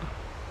doing that.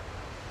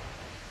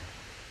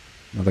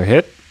 Another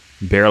hit.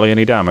 Barely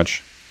any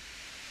damage.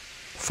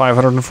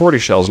 540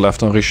 shells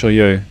left on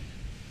Richelieu.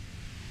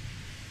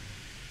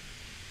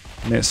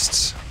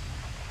 Missed.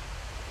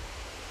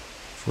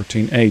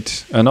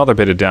 14-8. Another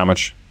bit of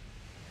damage.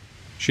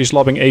 She's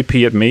lobbing AP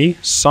at me,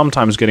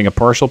 sometimes getting a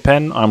partial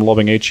pen. I'm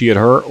lobbing HE at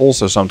her,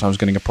 also sometimes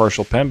getting a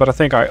partial pen. But I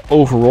think I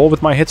overall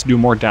with my hits do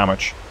more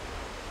damage.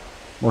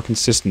 More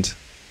consistent.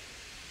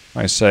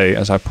 I say,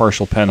 as I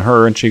partial pen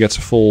her and she gets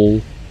a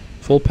full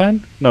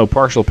pen? No,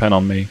 partial pen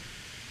on me.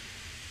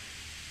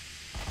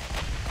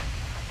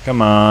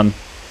 Come on.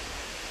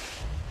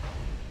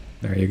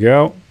 There you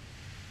go.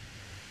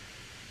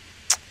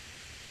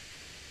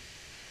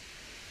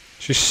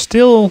 She's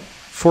still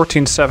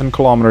 14.7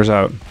 kilometers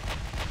out.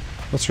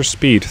 What's her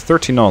speed?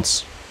 30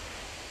 knots.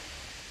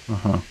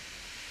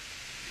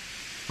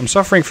 I'm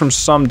suffering from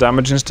some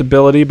damage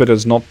instability, but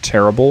it's not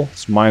terrible.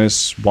 It's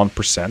minus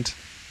 1%.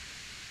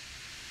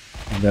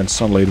 And then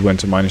suddenly it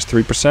went to minus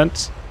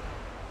 3%.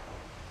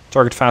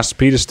 Target fast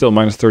speed is still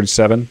minus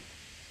 37.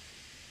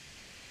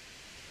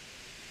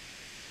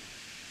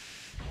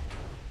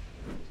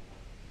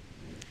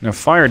 Now,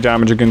 fire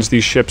damage against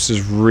these ships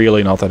is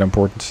really not that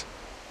important.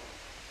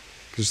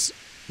 Because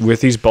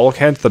with these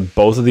bulkheads that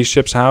both of these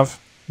ships have,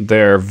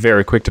 they're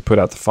very quick to put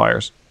out the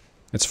fires.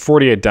 It's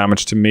 48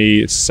 damage to me,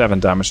 it's 7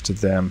 damage to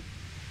them.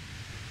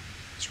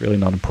 It's really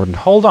not important.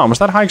 Hold on, was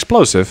that high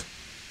explosive?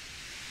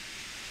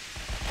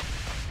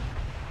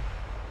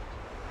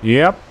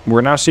 Yep,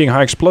 we're now seeing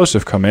high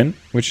explosive come in,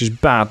 which is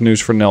bad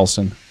news for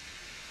Nelson.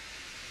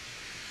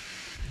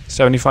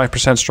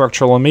 75%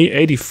 structural on me,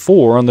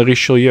 84 on the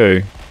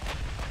Richelieu.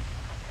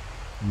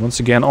 Once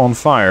again on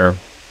fire.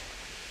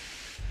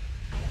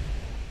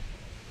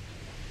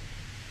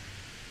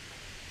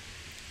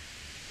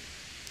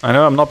 I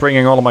know I'm not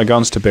bringing all of my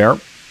guns to bear,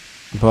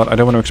 but I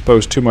don't want to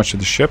expose too much of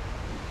the ship.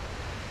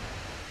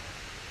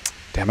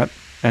 Damn it.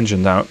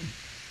 Engine out.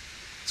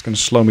 It's going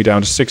to slow me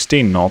down to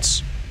 16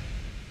 knots,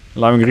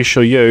 allowing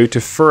Richelieu to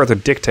further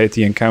dictate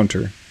the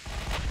encounter.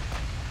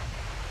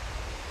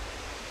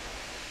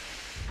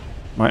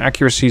 My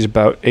accuracy is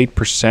about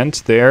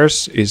 8%.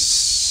 Theirs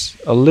is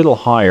a little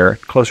higher,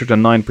 closer to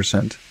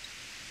 9%.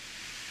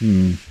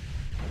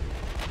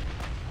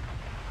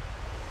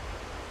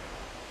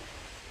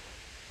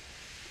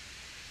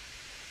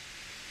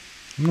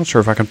 I'm not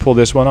sure if I can pull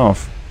this one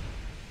off.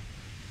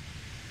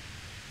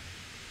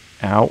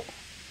 Ow.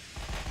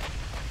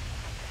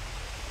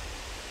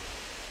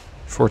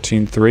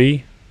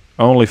 14.3.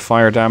 Only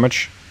fire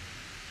damage.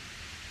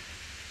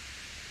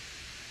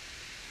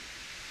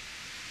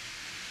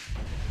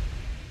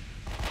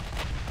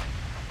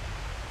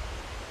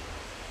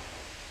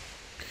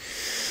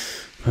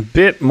 A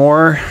bit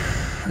more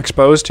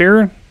exposed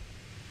here.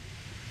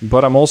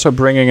 But I'm also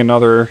bringing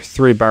another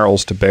 3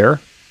 barrels to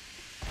bear.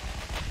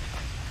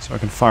 So I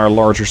can fire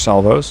larger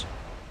salvos.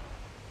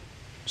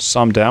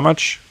 Some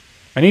damage.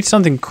 I need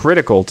something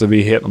critical to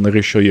be hit on the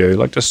Richelieu,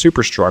 like the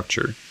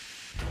superstructure.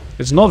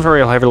 It's not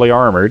very heavily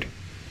armored,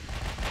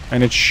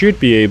 and it should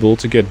be able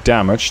to get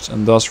damaged,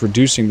 and thus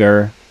reducing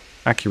their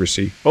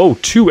accuracy. Oh,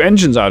 2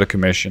 engines out of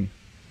commission.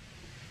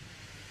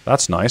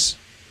 That's nice.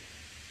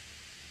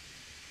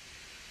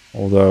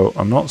 Although,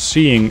 I'm not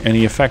seeing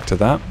any effect to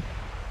that.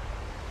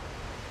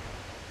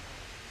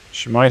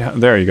 She might have...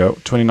 There you go,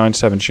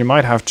 29.7. She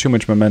might have too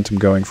much momentum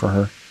going for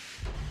her.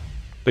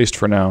 At least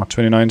for now.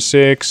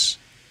 29.6.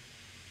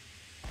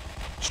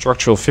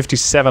 Structural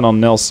 57 on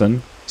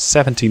Nelson.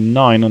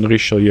 79 on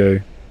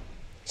Richelieu.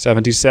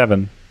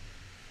 77.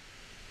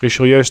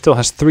 Richelieu still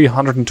has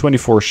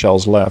 324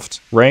 shells left.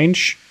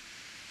 Range?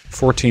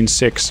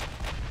 14.6.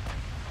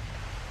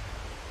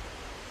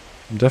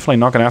 I'm definitely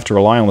not going to have to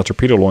rely on the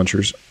torpedo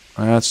launchers.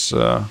 That's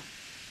a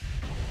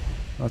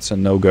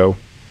no-go.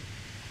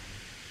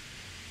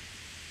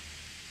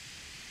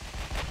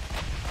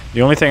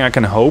 The only thing I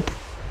can hope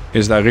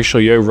is that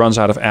Richelieu runs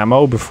out of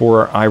ammo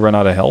before I run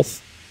out of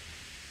health.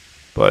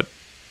 But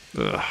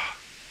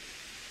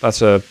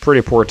that's a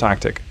pretty poor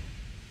tactic.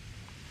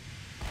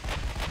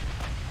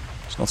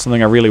 It's not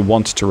something I really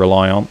want to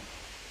rely on.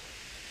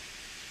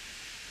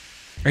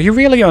 Are you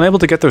really unable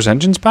to get those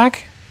engines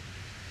back?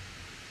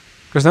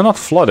 Because they're not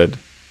flooded.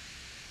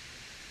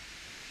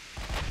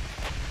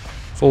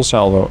 Full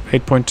salvo.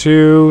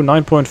 8.2,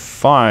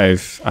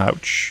 9.5.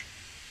 Ouch.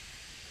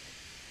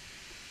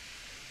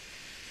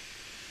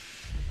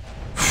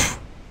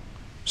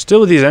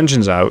 Still with these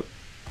engines out,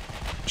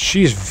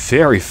 she's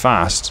very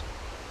fast.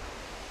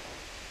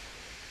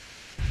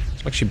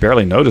 It's like she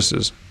barely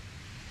notices.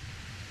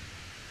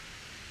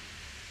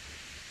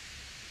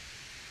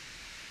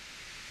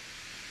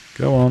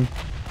 Go on.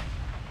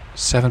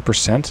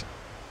 7%?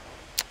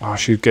 Oh,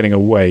 she's getting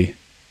away.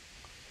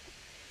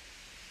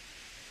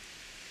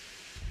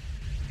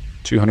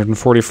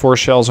 244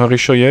 shells on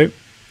Richelieu.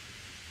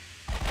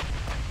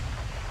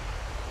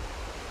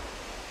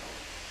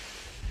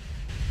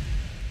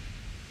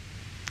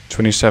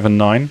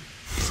 $27.9.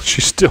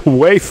 She's still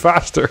way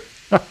faster.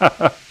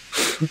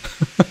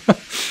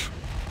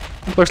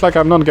 Looks like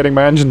I'm not getting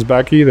my engines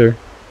back either.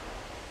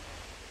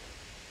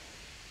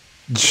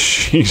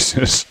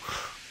 Jesus.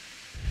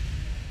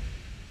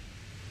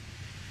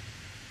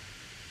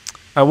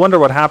 I wonder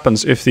what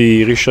happens if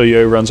the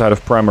Richelieu runs out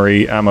of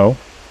primary ammo.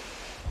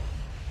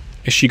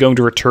 Is she going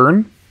to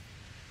return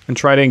and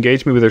try to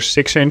engage me with her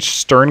 6-inch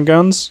stern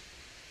guns?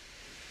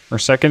 Or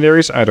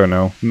secondaries? I don't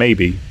know.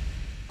 Maybe.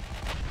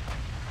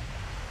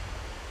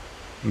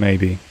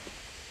 Maybe.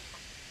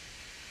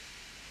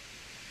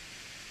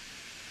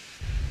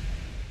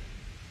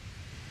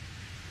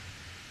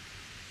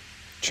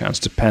 Chance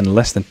to pen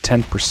less than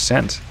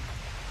 10%.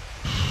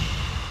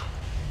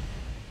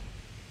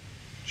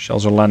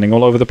 Shells are landing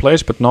all over the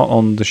place, but not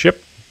on the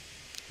ship.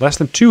 Less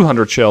than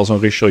 200 shells on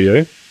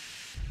Richelieu.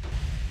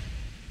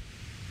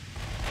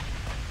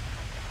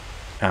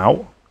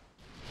 Ow.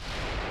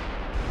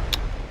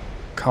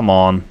 Come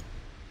on.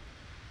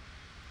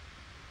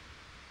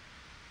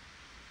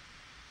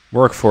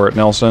 Work for it,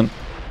 Nelson.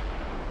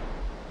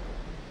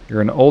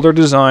 You're an older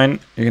design.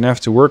 You're gonna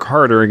have to work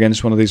harder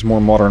against one of these more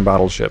modern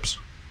battleships.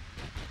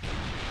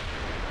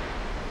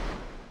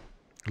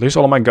 At least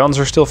all of my guns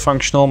are still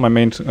functional. My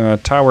main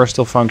tower is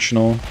still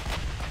functional.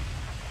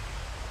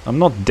 I'm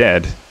not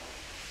dead.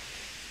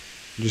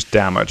 I'm just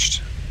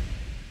damaged.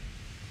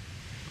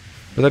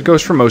 But that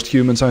goes for most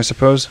humans, I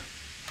suppose.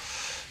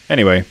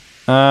 Anyway.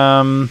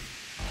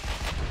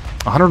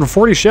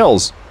 140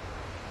 shells.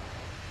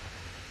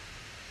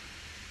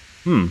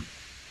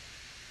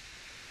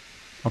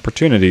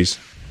 Opportunities.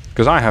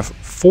 Because I have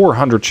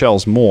 400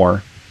 shells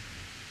more.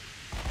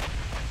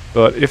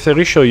 But if the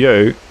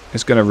Richelieu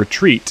is going to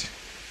retreat,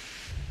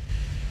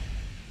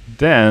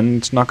 then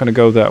it's not going to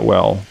go that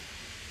well.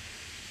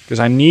 Because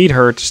I need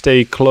her to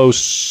stay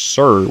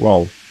closer.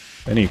 Well,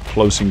 any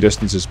closing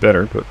distance is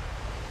better, but...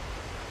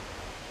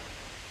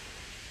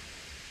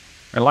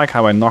 I like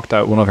how I knocked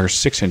out one of her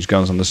 6-inch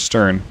guns on the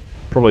stern.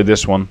 Probably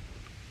this one.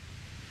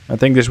 I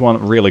think this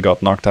one really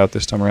got knocked out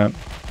this time around.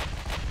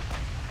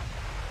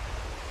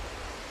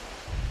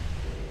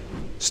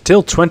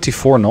 Still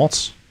 24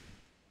 knots.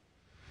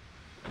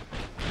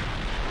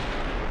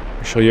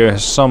 Richelieu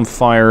has some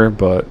fire,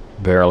 but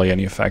barely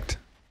any effect.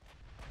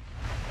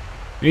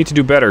 You need to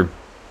do better.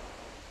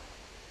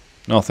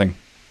 Nothing.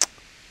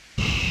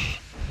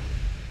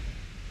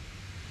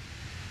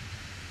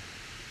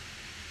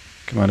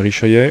 Come on,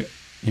 Richelieu.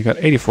 You got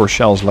 84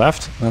 shells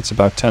left. That's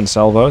about 10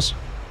 salvos.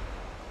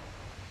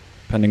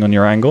 Depending on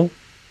your angle.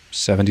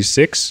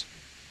 76.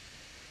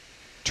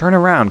 Turn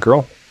around,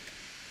 girl.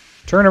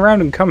 Turn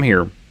around and come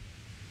here.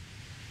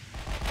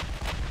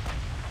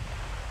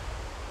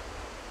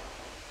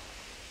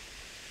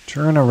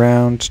 Turn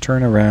around,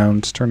 turn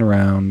around, turn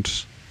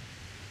around.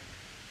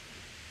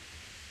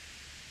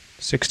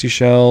 60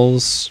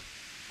 shells.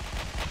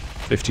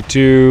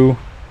 52.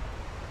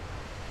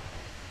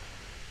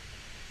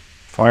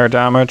 Fire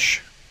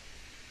damage.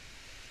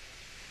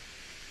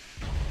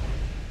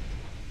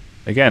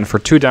 Again, for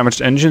 2 damaged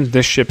engines,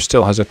 this ship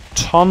still has a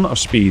ton of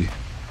speed.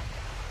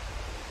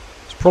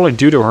 It's probably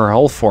due to her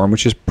hull form,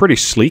 which is pretty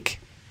sleek.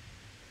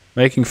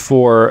 Making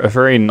for a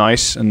very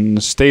nice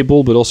and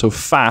stable, but also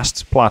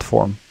fast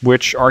platform,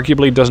 which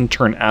arguably doesn't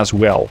turn as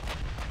well.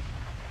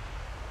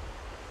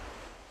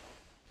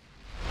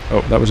 Oh,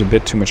 that was a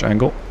bit too much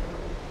angle.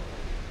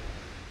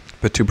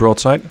 Bit too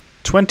broadside.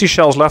 20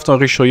 shells left on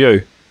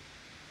Richelieu.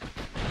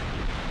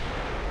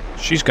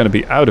 She's going to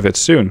be out of it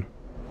soon.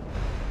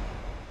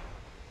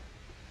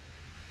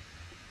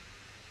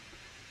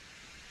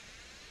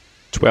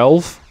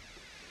 $12.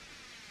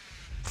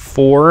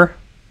 4.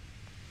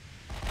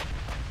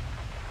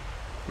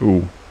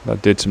 Ooh,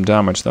 that did some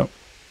damage though.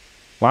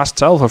 Last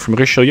salvo from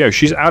Richelieu.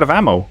 She's out of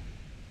ammo.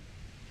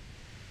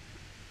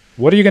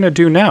 What are you going to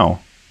do now?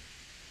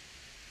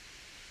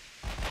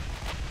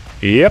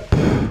 Yep.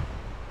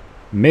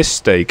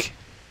 Mistake.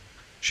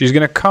 She's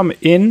going to come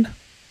in,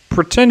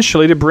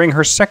 potentially to bring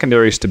her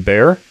secondaries to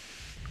bear.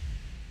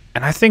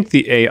 And I think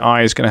the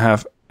AI is going to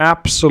have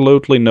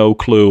absolutely no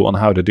clue on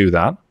how to do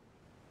that.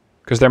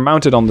 Because they're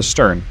mounted on the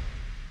stern.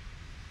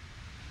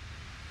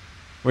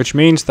 Which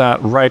means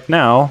that right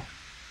now,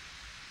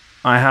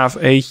 I have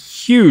a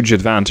huge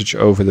advantage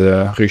over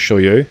the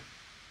Richelieu.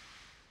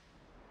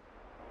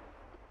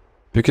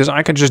 Because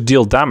I can just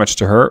deal damage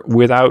to her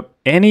without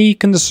any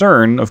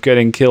concern of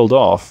getting killed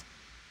off.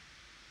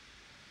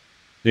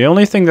 The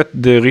only thing that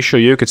the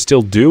Richelieu could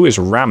still do is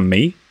ram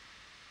me.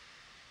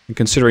 And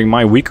considering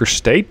my weaker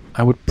state,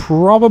 I would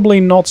probably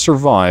not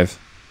survive.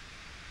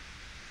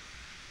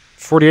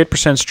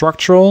 48%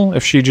 structural,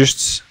 if she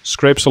just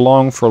scrapes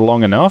along for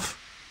long enough.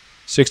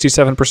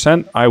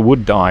 67%, I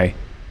would die.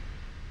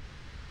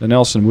 The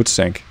Nelson would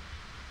sink.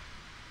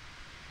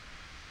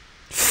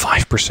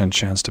 5%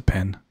 chance to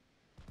pin.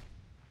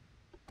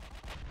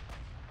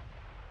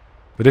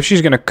 But if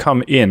she's going to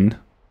come in,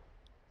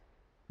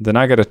 then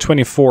I get a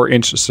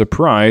 24-inch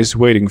surprise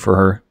waiting for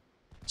her.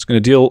 It's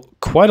going to deal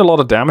quite a lot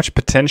of damage,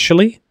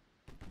 potentially.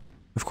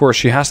 Of course,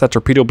 she has that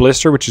torpedo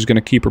blister, which is going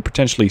to keep her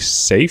potentially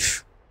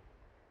safe.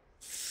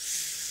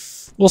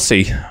 We'll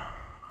see.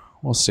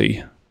 We'll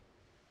see.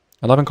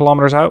 11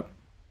 kilometers out.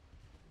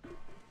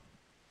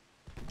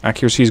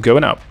 Accuracy's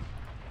going up.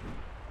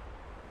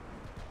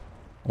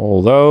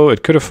 Although,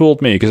 it could have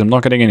fooled me, because I'm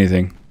not getting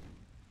anything.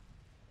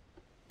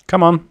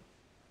 Come on.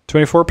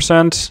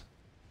 24%.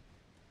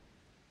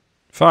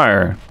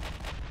 Fire.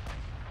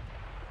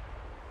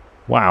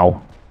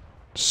 Wow.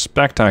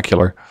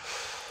 Spectacular.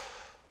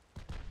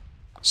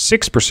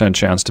 6%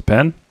 chance to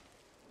pen.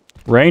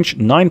 Range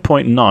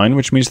 9.9,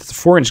 which means that the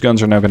 4-inch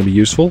guns are now going to be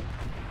useful.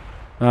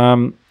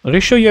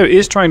 Richelieu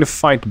is trying to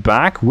fight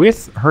back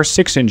with her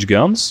 6-inch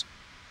guns.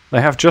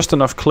 They have just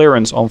enough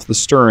clearance off the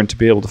stern to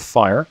be able to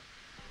fire.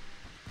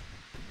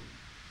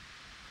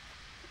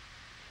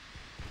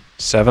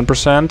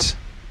 7%.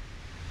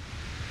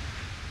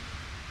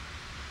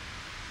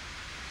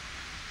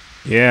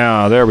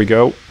 Yeah, there we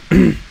go.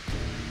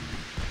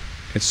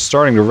 It's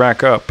starting to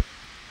rack up.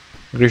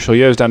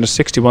 Richelieu is down to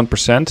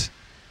 61%.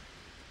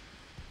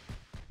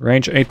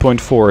 Range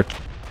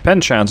 8.4. Pen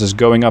chance is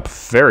going up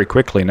very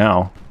quickly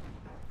now.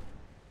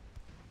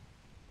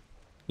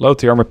 Load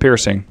the armor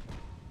piercing.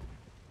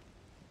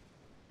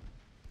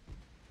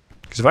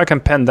 Because if I can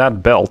pen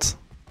that belt,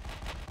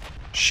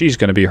 she's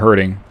going to be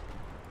hurting.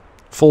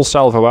 Full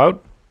salvo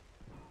out.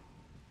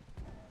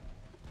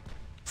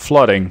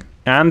 Flooding.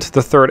 And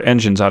the third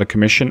engine's out of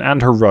commission,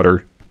 and her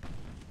rudder.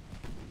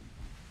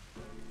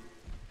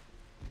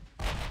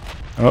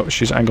 Oh,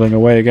 she's angling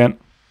away again.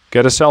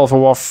 Get a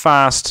salvo off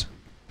fast.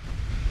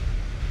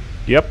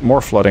 Yep,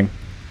 more flooding.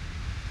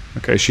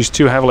 Okay, she's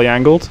too heavily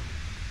angled.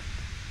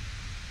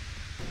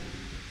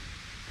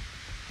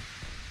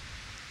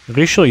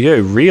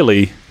 Richelieu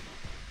really,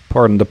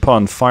 pardon the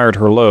pun, fired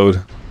her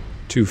load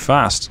too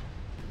fast.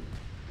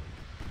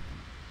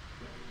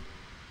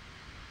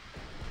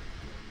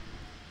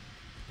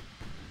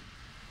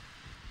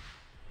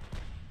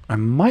 I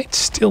might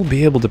still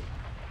be able to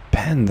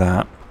pen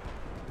that.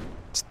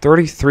 It's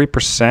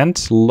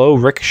 33%, low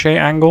ricochet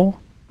angle.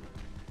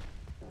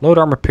 Load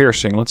armor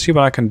piercing, let's see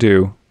what I can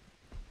do.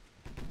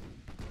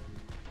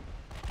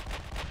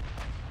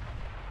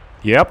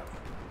 Yep.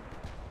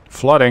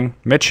 Flooding,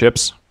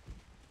 midships.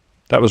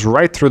 That was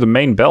right through the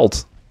main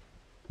belt.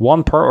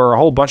 Or a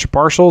whole bunch of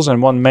partials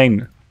and one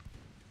main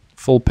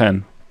full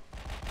pen.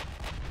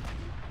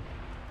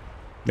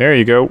 There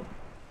you go.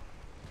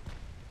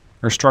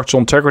 Her structural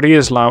integrity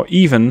is now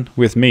even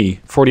with me,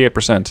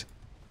 48%.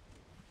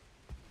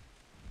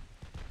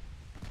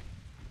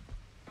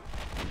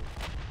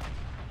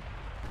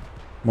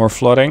 More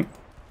flooding.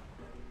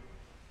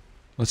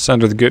 Let's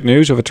send her the good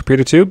news of a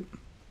torpedo tube.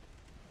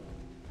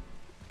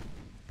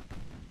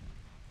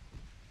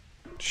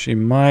 She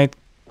might...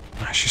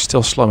 She's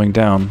still slowing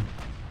down.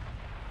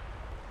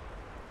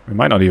 We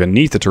might not even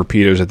need the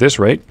torpedoes at this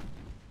rate.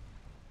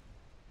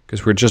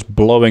 Because we're just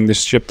blowing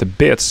this ship to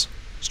bits.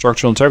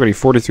 Structural integrity,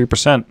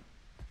 43%.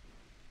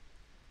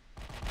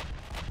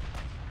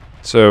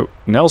 So,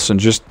 Nelson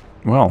just...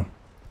 Well...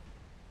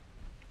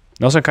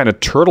 Nelson kind of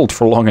turtled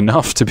for long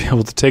enough to be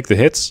able to take the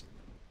hits.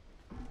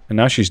 And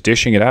now she's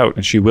dishing it out,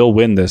 and she will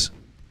win this.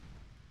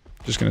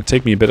 Just gonna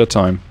take me a bit of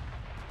time.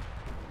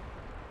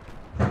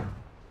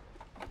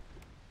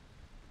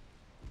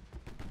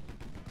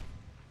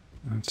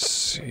 Let's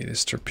see,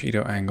 this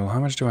torpedo angle. How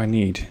much do I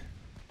need?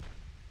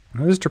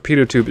 Well, this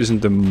torpedo tube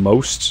isn't the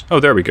most... Oh,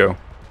 there we go.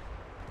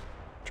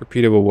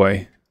 Torpedo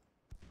away.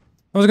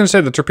 I was gonna say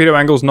the torpedo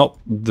angle is not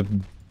the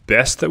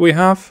best that we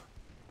have.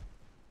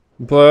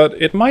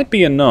 But it might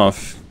be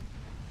enough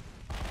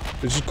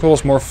to just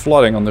cause more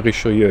flooding on the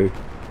Richelieu.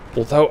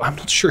 Although, I'm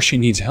not sure she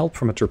needs help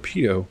from a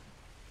torpedo.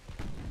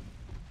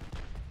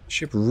 The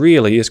ship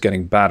really is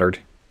getting battered.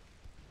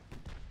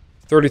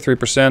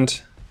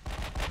 33%.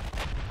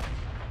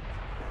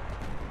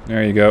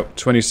 There you go,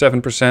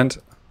 27%.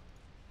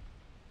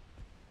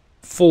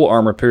 Full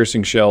armor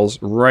piercing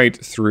shells right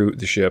through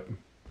the ship.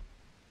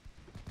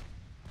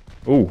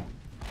 Ooh,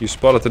 you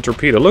spotted the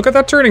torpedo. Look at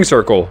that turning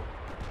circle!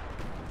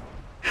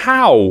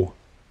 How?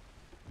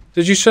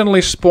 Did you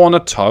suddenly spawn a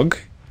tug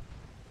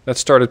that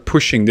started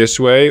pushing this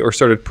way, or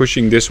started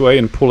pushing this way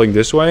and pulling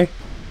this way?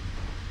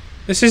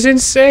 This is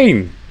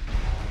insane!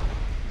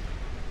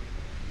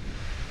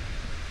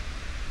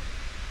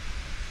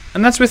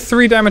 And that's with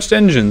 3 damaged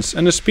engines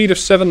and a speed of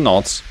 7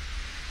 knots.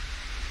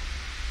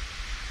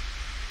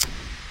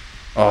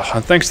 Oh,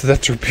 and thanks to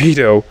that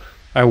torpedo,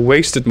 I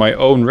wasted my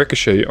own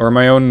ricochet, or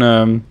my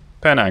own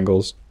pen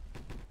angles.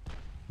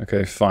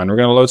 Okay, fine. We're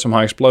gonna load some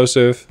high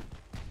explosive.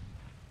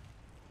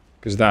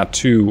 Because that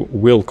too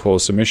will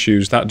cause some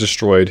issues. That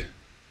destroyed...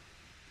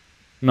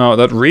 No,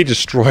 that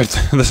re-destroyed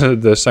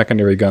the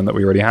secondary gun that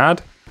we already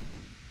had.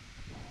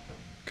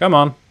 Come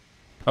on.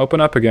 Open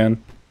up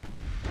again.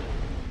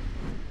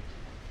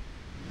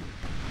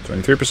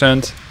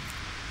 23%.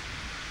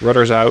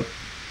 Rudder's out.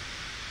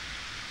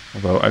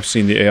 Although I've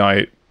seen the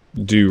AI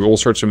do all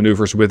sorts of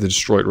maneuvers with the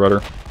destroyed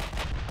rudder.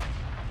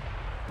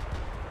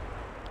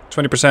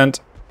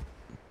 20%.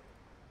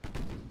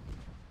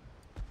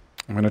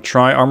 I'm gonna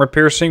try armor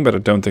piercing, but I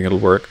don't think it'll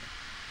work.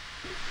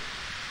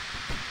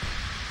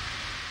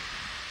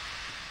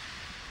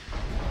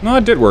 No,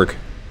 it did work.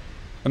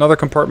 Another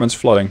compartment's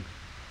flooding.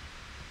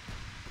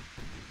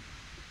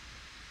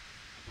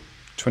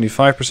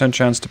 25%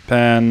 chance to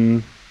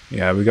pan.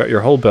 Yeah, we got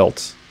your whole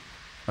belt.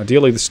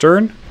 Ideally the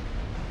stern.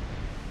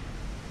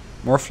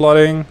 More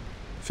flooding.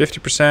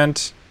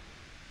 50%.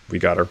 We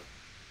got her.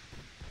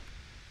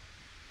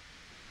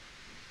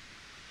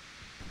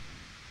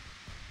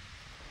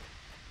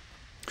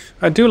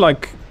 I do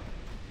like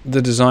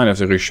the design of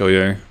the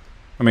Richelieu.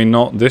 I mean,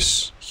 not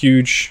this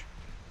huge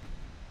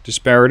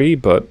disparity,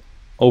 but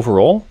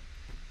overall,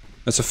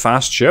 it's a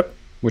fast ship,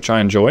 which I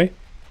enjoy.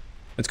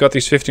 It's got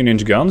these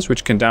 15-inch guns,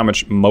 which can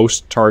damage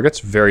most targets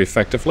very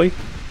effectively.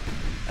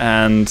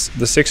 And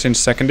the 6-inch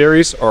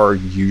secondaries are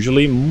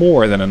usually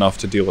more than enough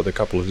to deal with a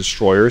couple of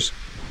destroyers.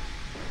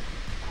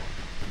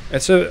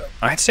 It's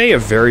I'd say a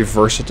very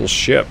versatile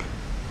ship.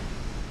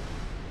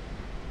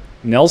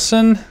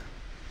 Nelson...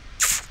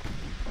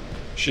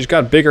 She's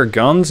got bigger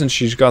guns and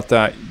she's got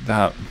that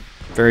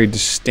very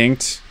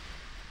distinct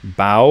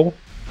bow,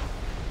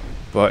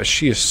 but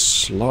she is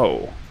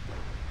slow.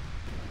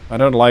 I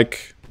don't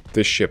like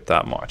this ship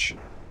that much.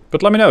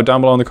 But let me know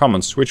down below in the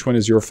comments, which one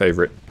is your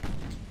favorite?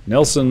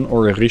 Nelson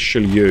or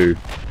Richelieu?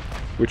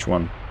 Which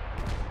one?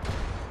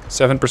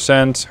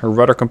 7%, her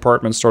rudder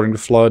compartment starting to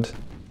flood.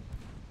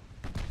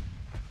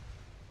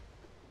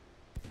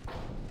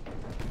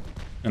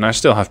 And I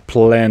still have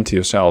plenty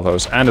of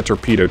salvos and a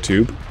torpedo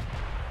tube.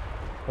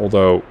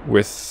 Although,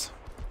 with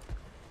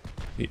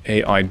the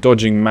AI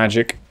dodging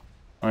magic,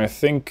 I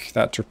think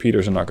that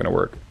torpedoes are not going to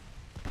work.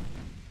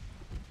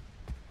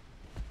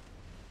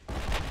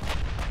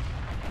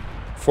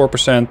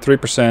 4%,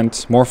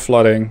 3%, more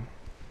flooding.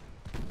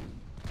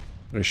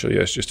 Richelieu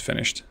is just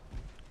finished.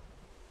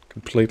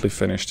 Completely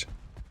finished.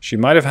 She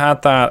might have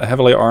had that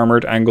heavily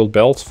armored angled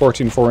belt,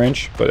 14.4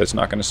 inch, but it's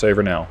not going to save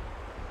her now.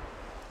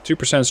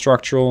 2%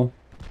 structural.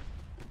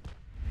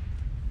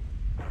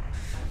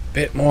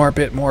 Bit more,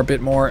 bit more,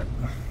 bit more.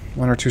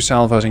 1 or 2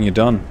 salvos and you're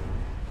done.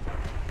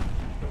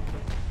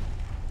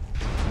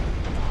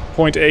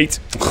 0.8.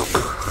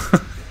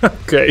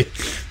 Okay,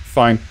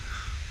 fine.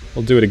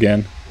 We'll do it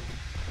again.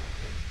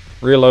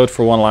 Reload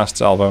for 1 last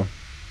salvo.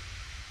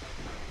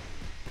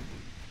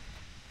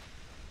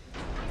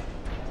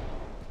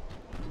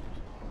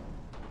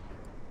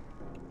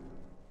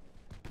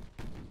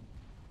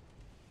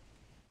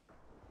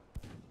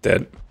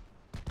 Dead.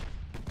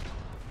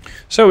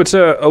 So it's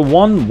a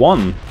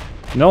 1-1.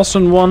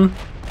 Nelson 1,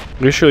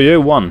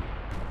 Richelieu 1.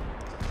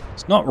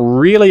 It's not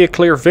really a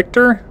clear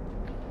victor.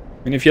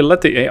 I mean, if you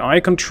let the AI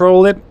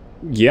control it,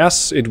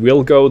 yes, it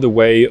will go the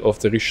way of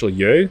the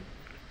Richelieu.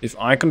 If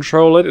I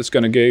control it, it's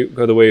going to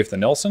go the way of the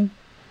Nelson.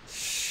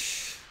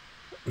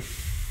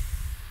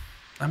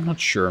 I'm not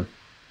sure.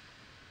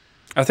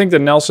 I think the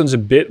Nelson's a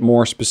bit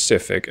more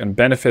specific and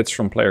benefits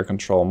from player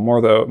control,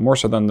 more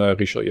so than the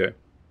Richelieu.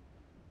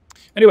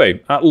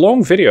 Anyway,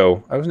 long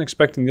video. I wasn't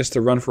expecting this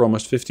to run for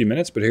almost 50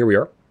 minutes, but here we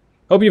are.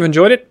 Hope you've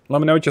enjoyed it. Let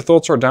me know what your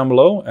thoughts are down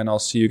below, and I'll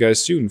see you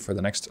guys soon for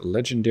the next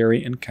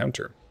legendary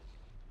encounter.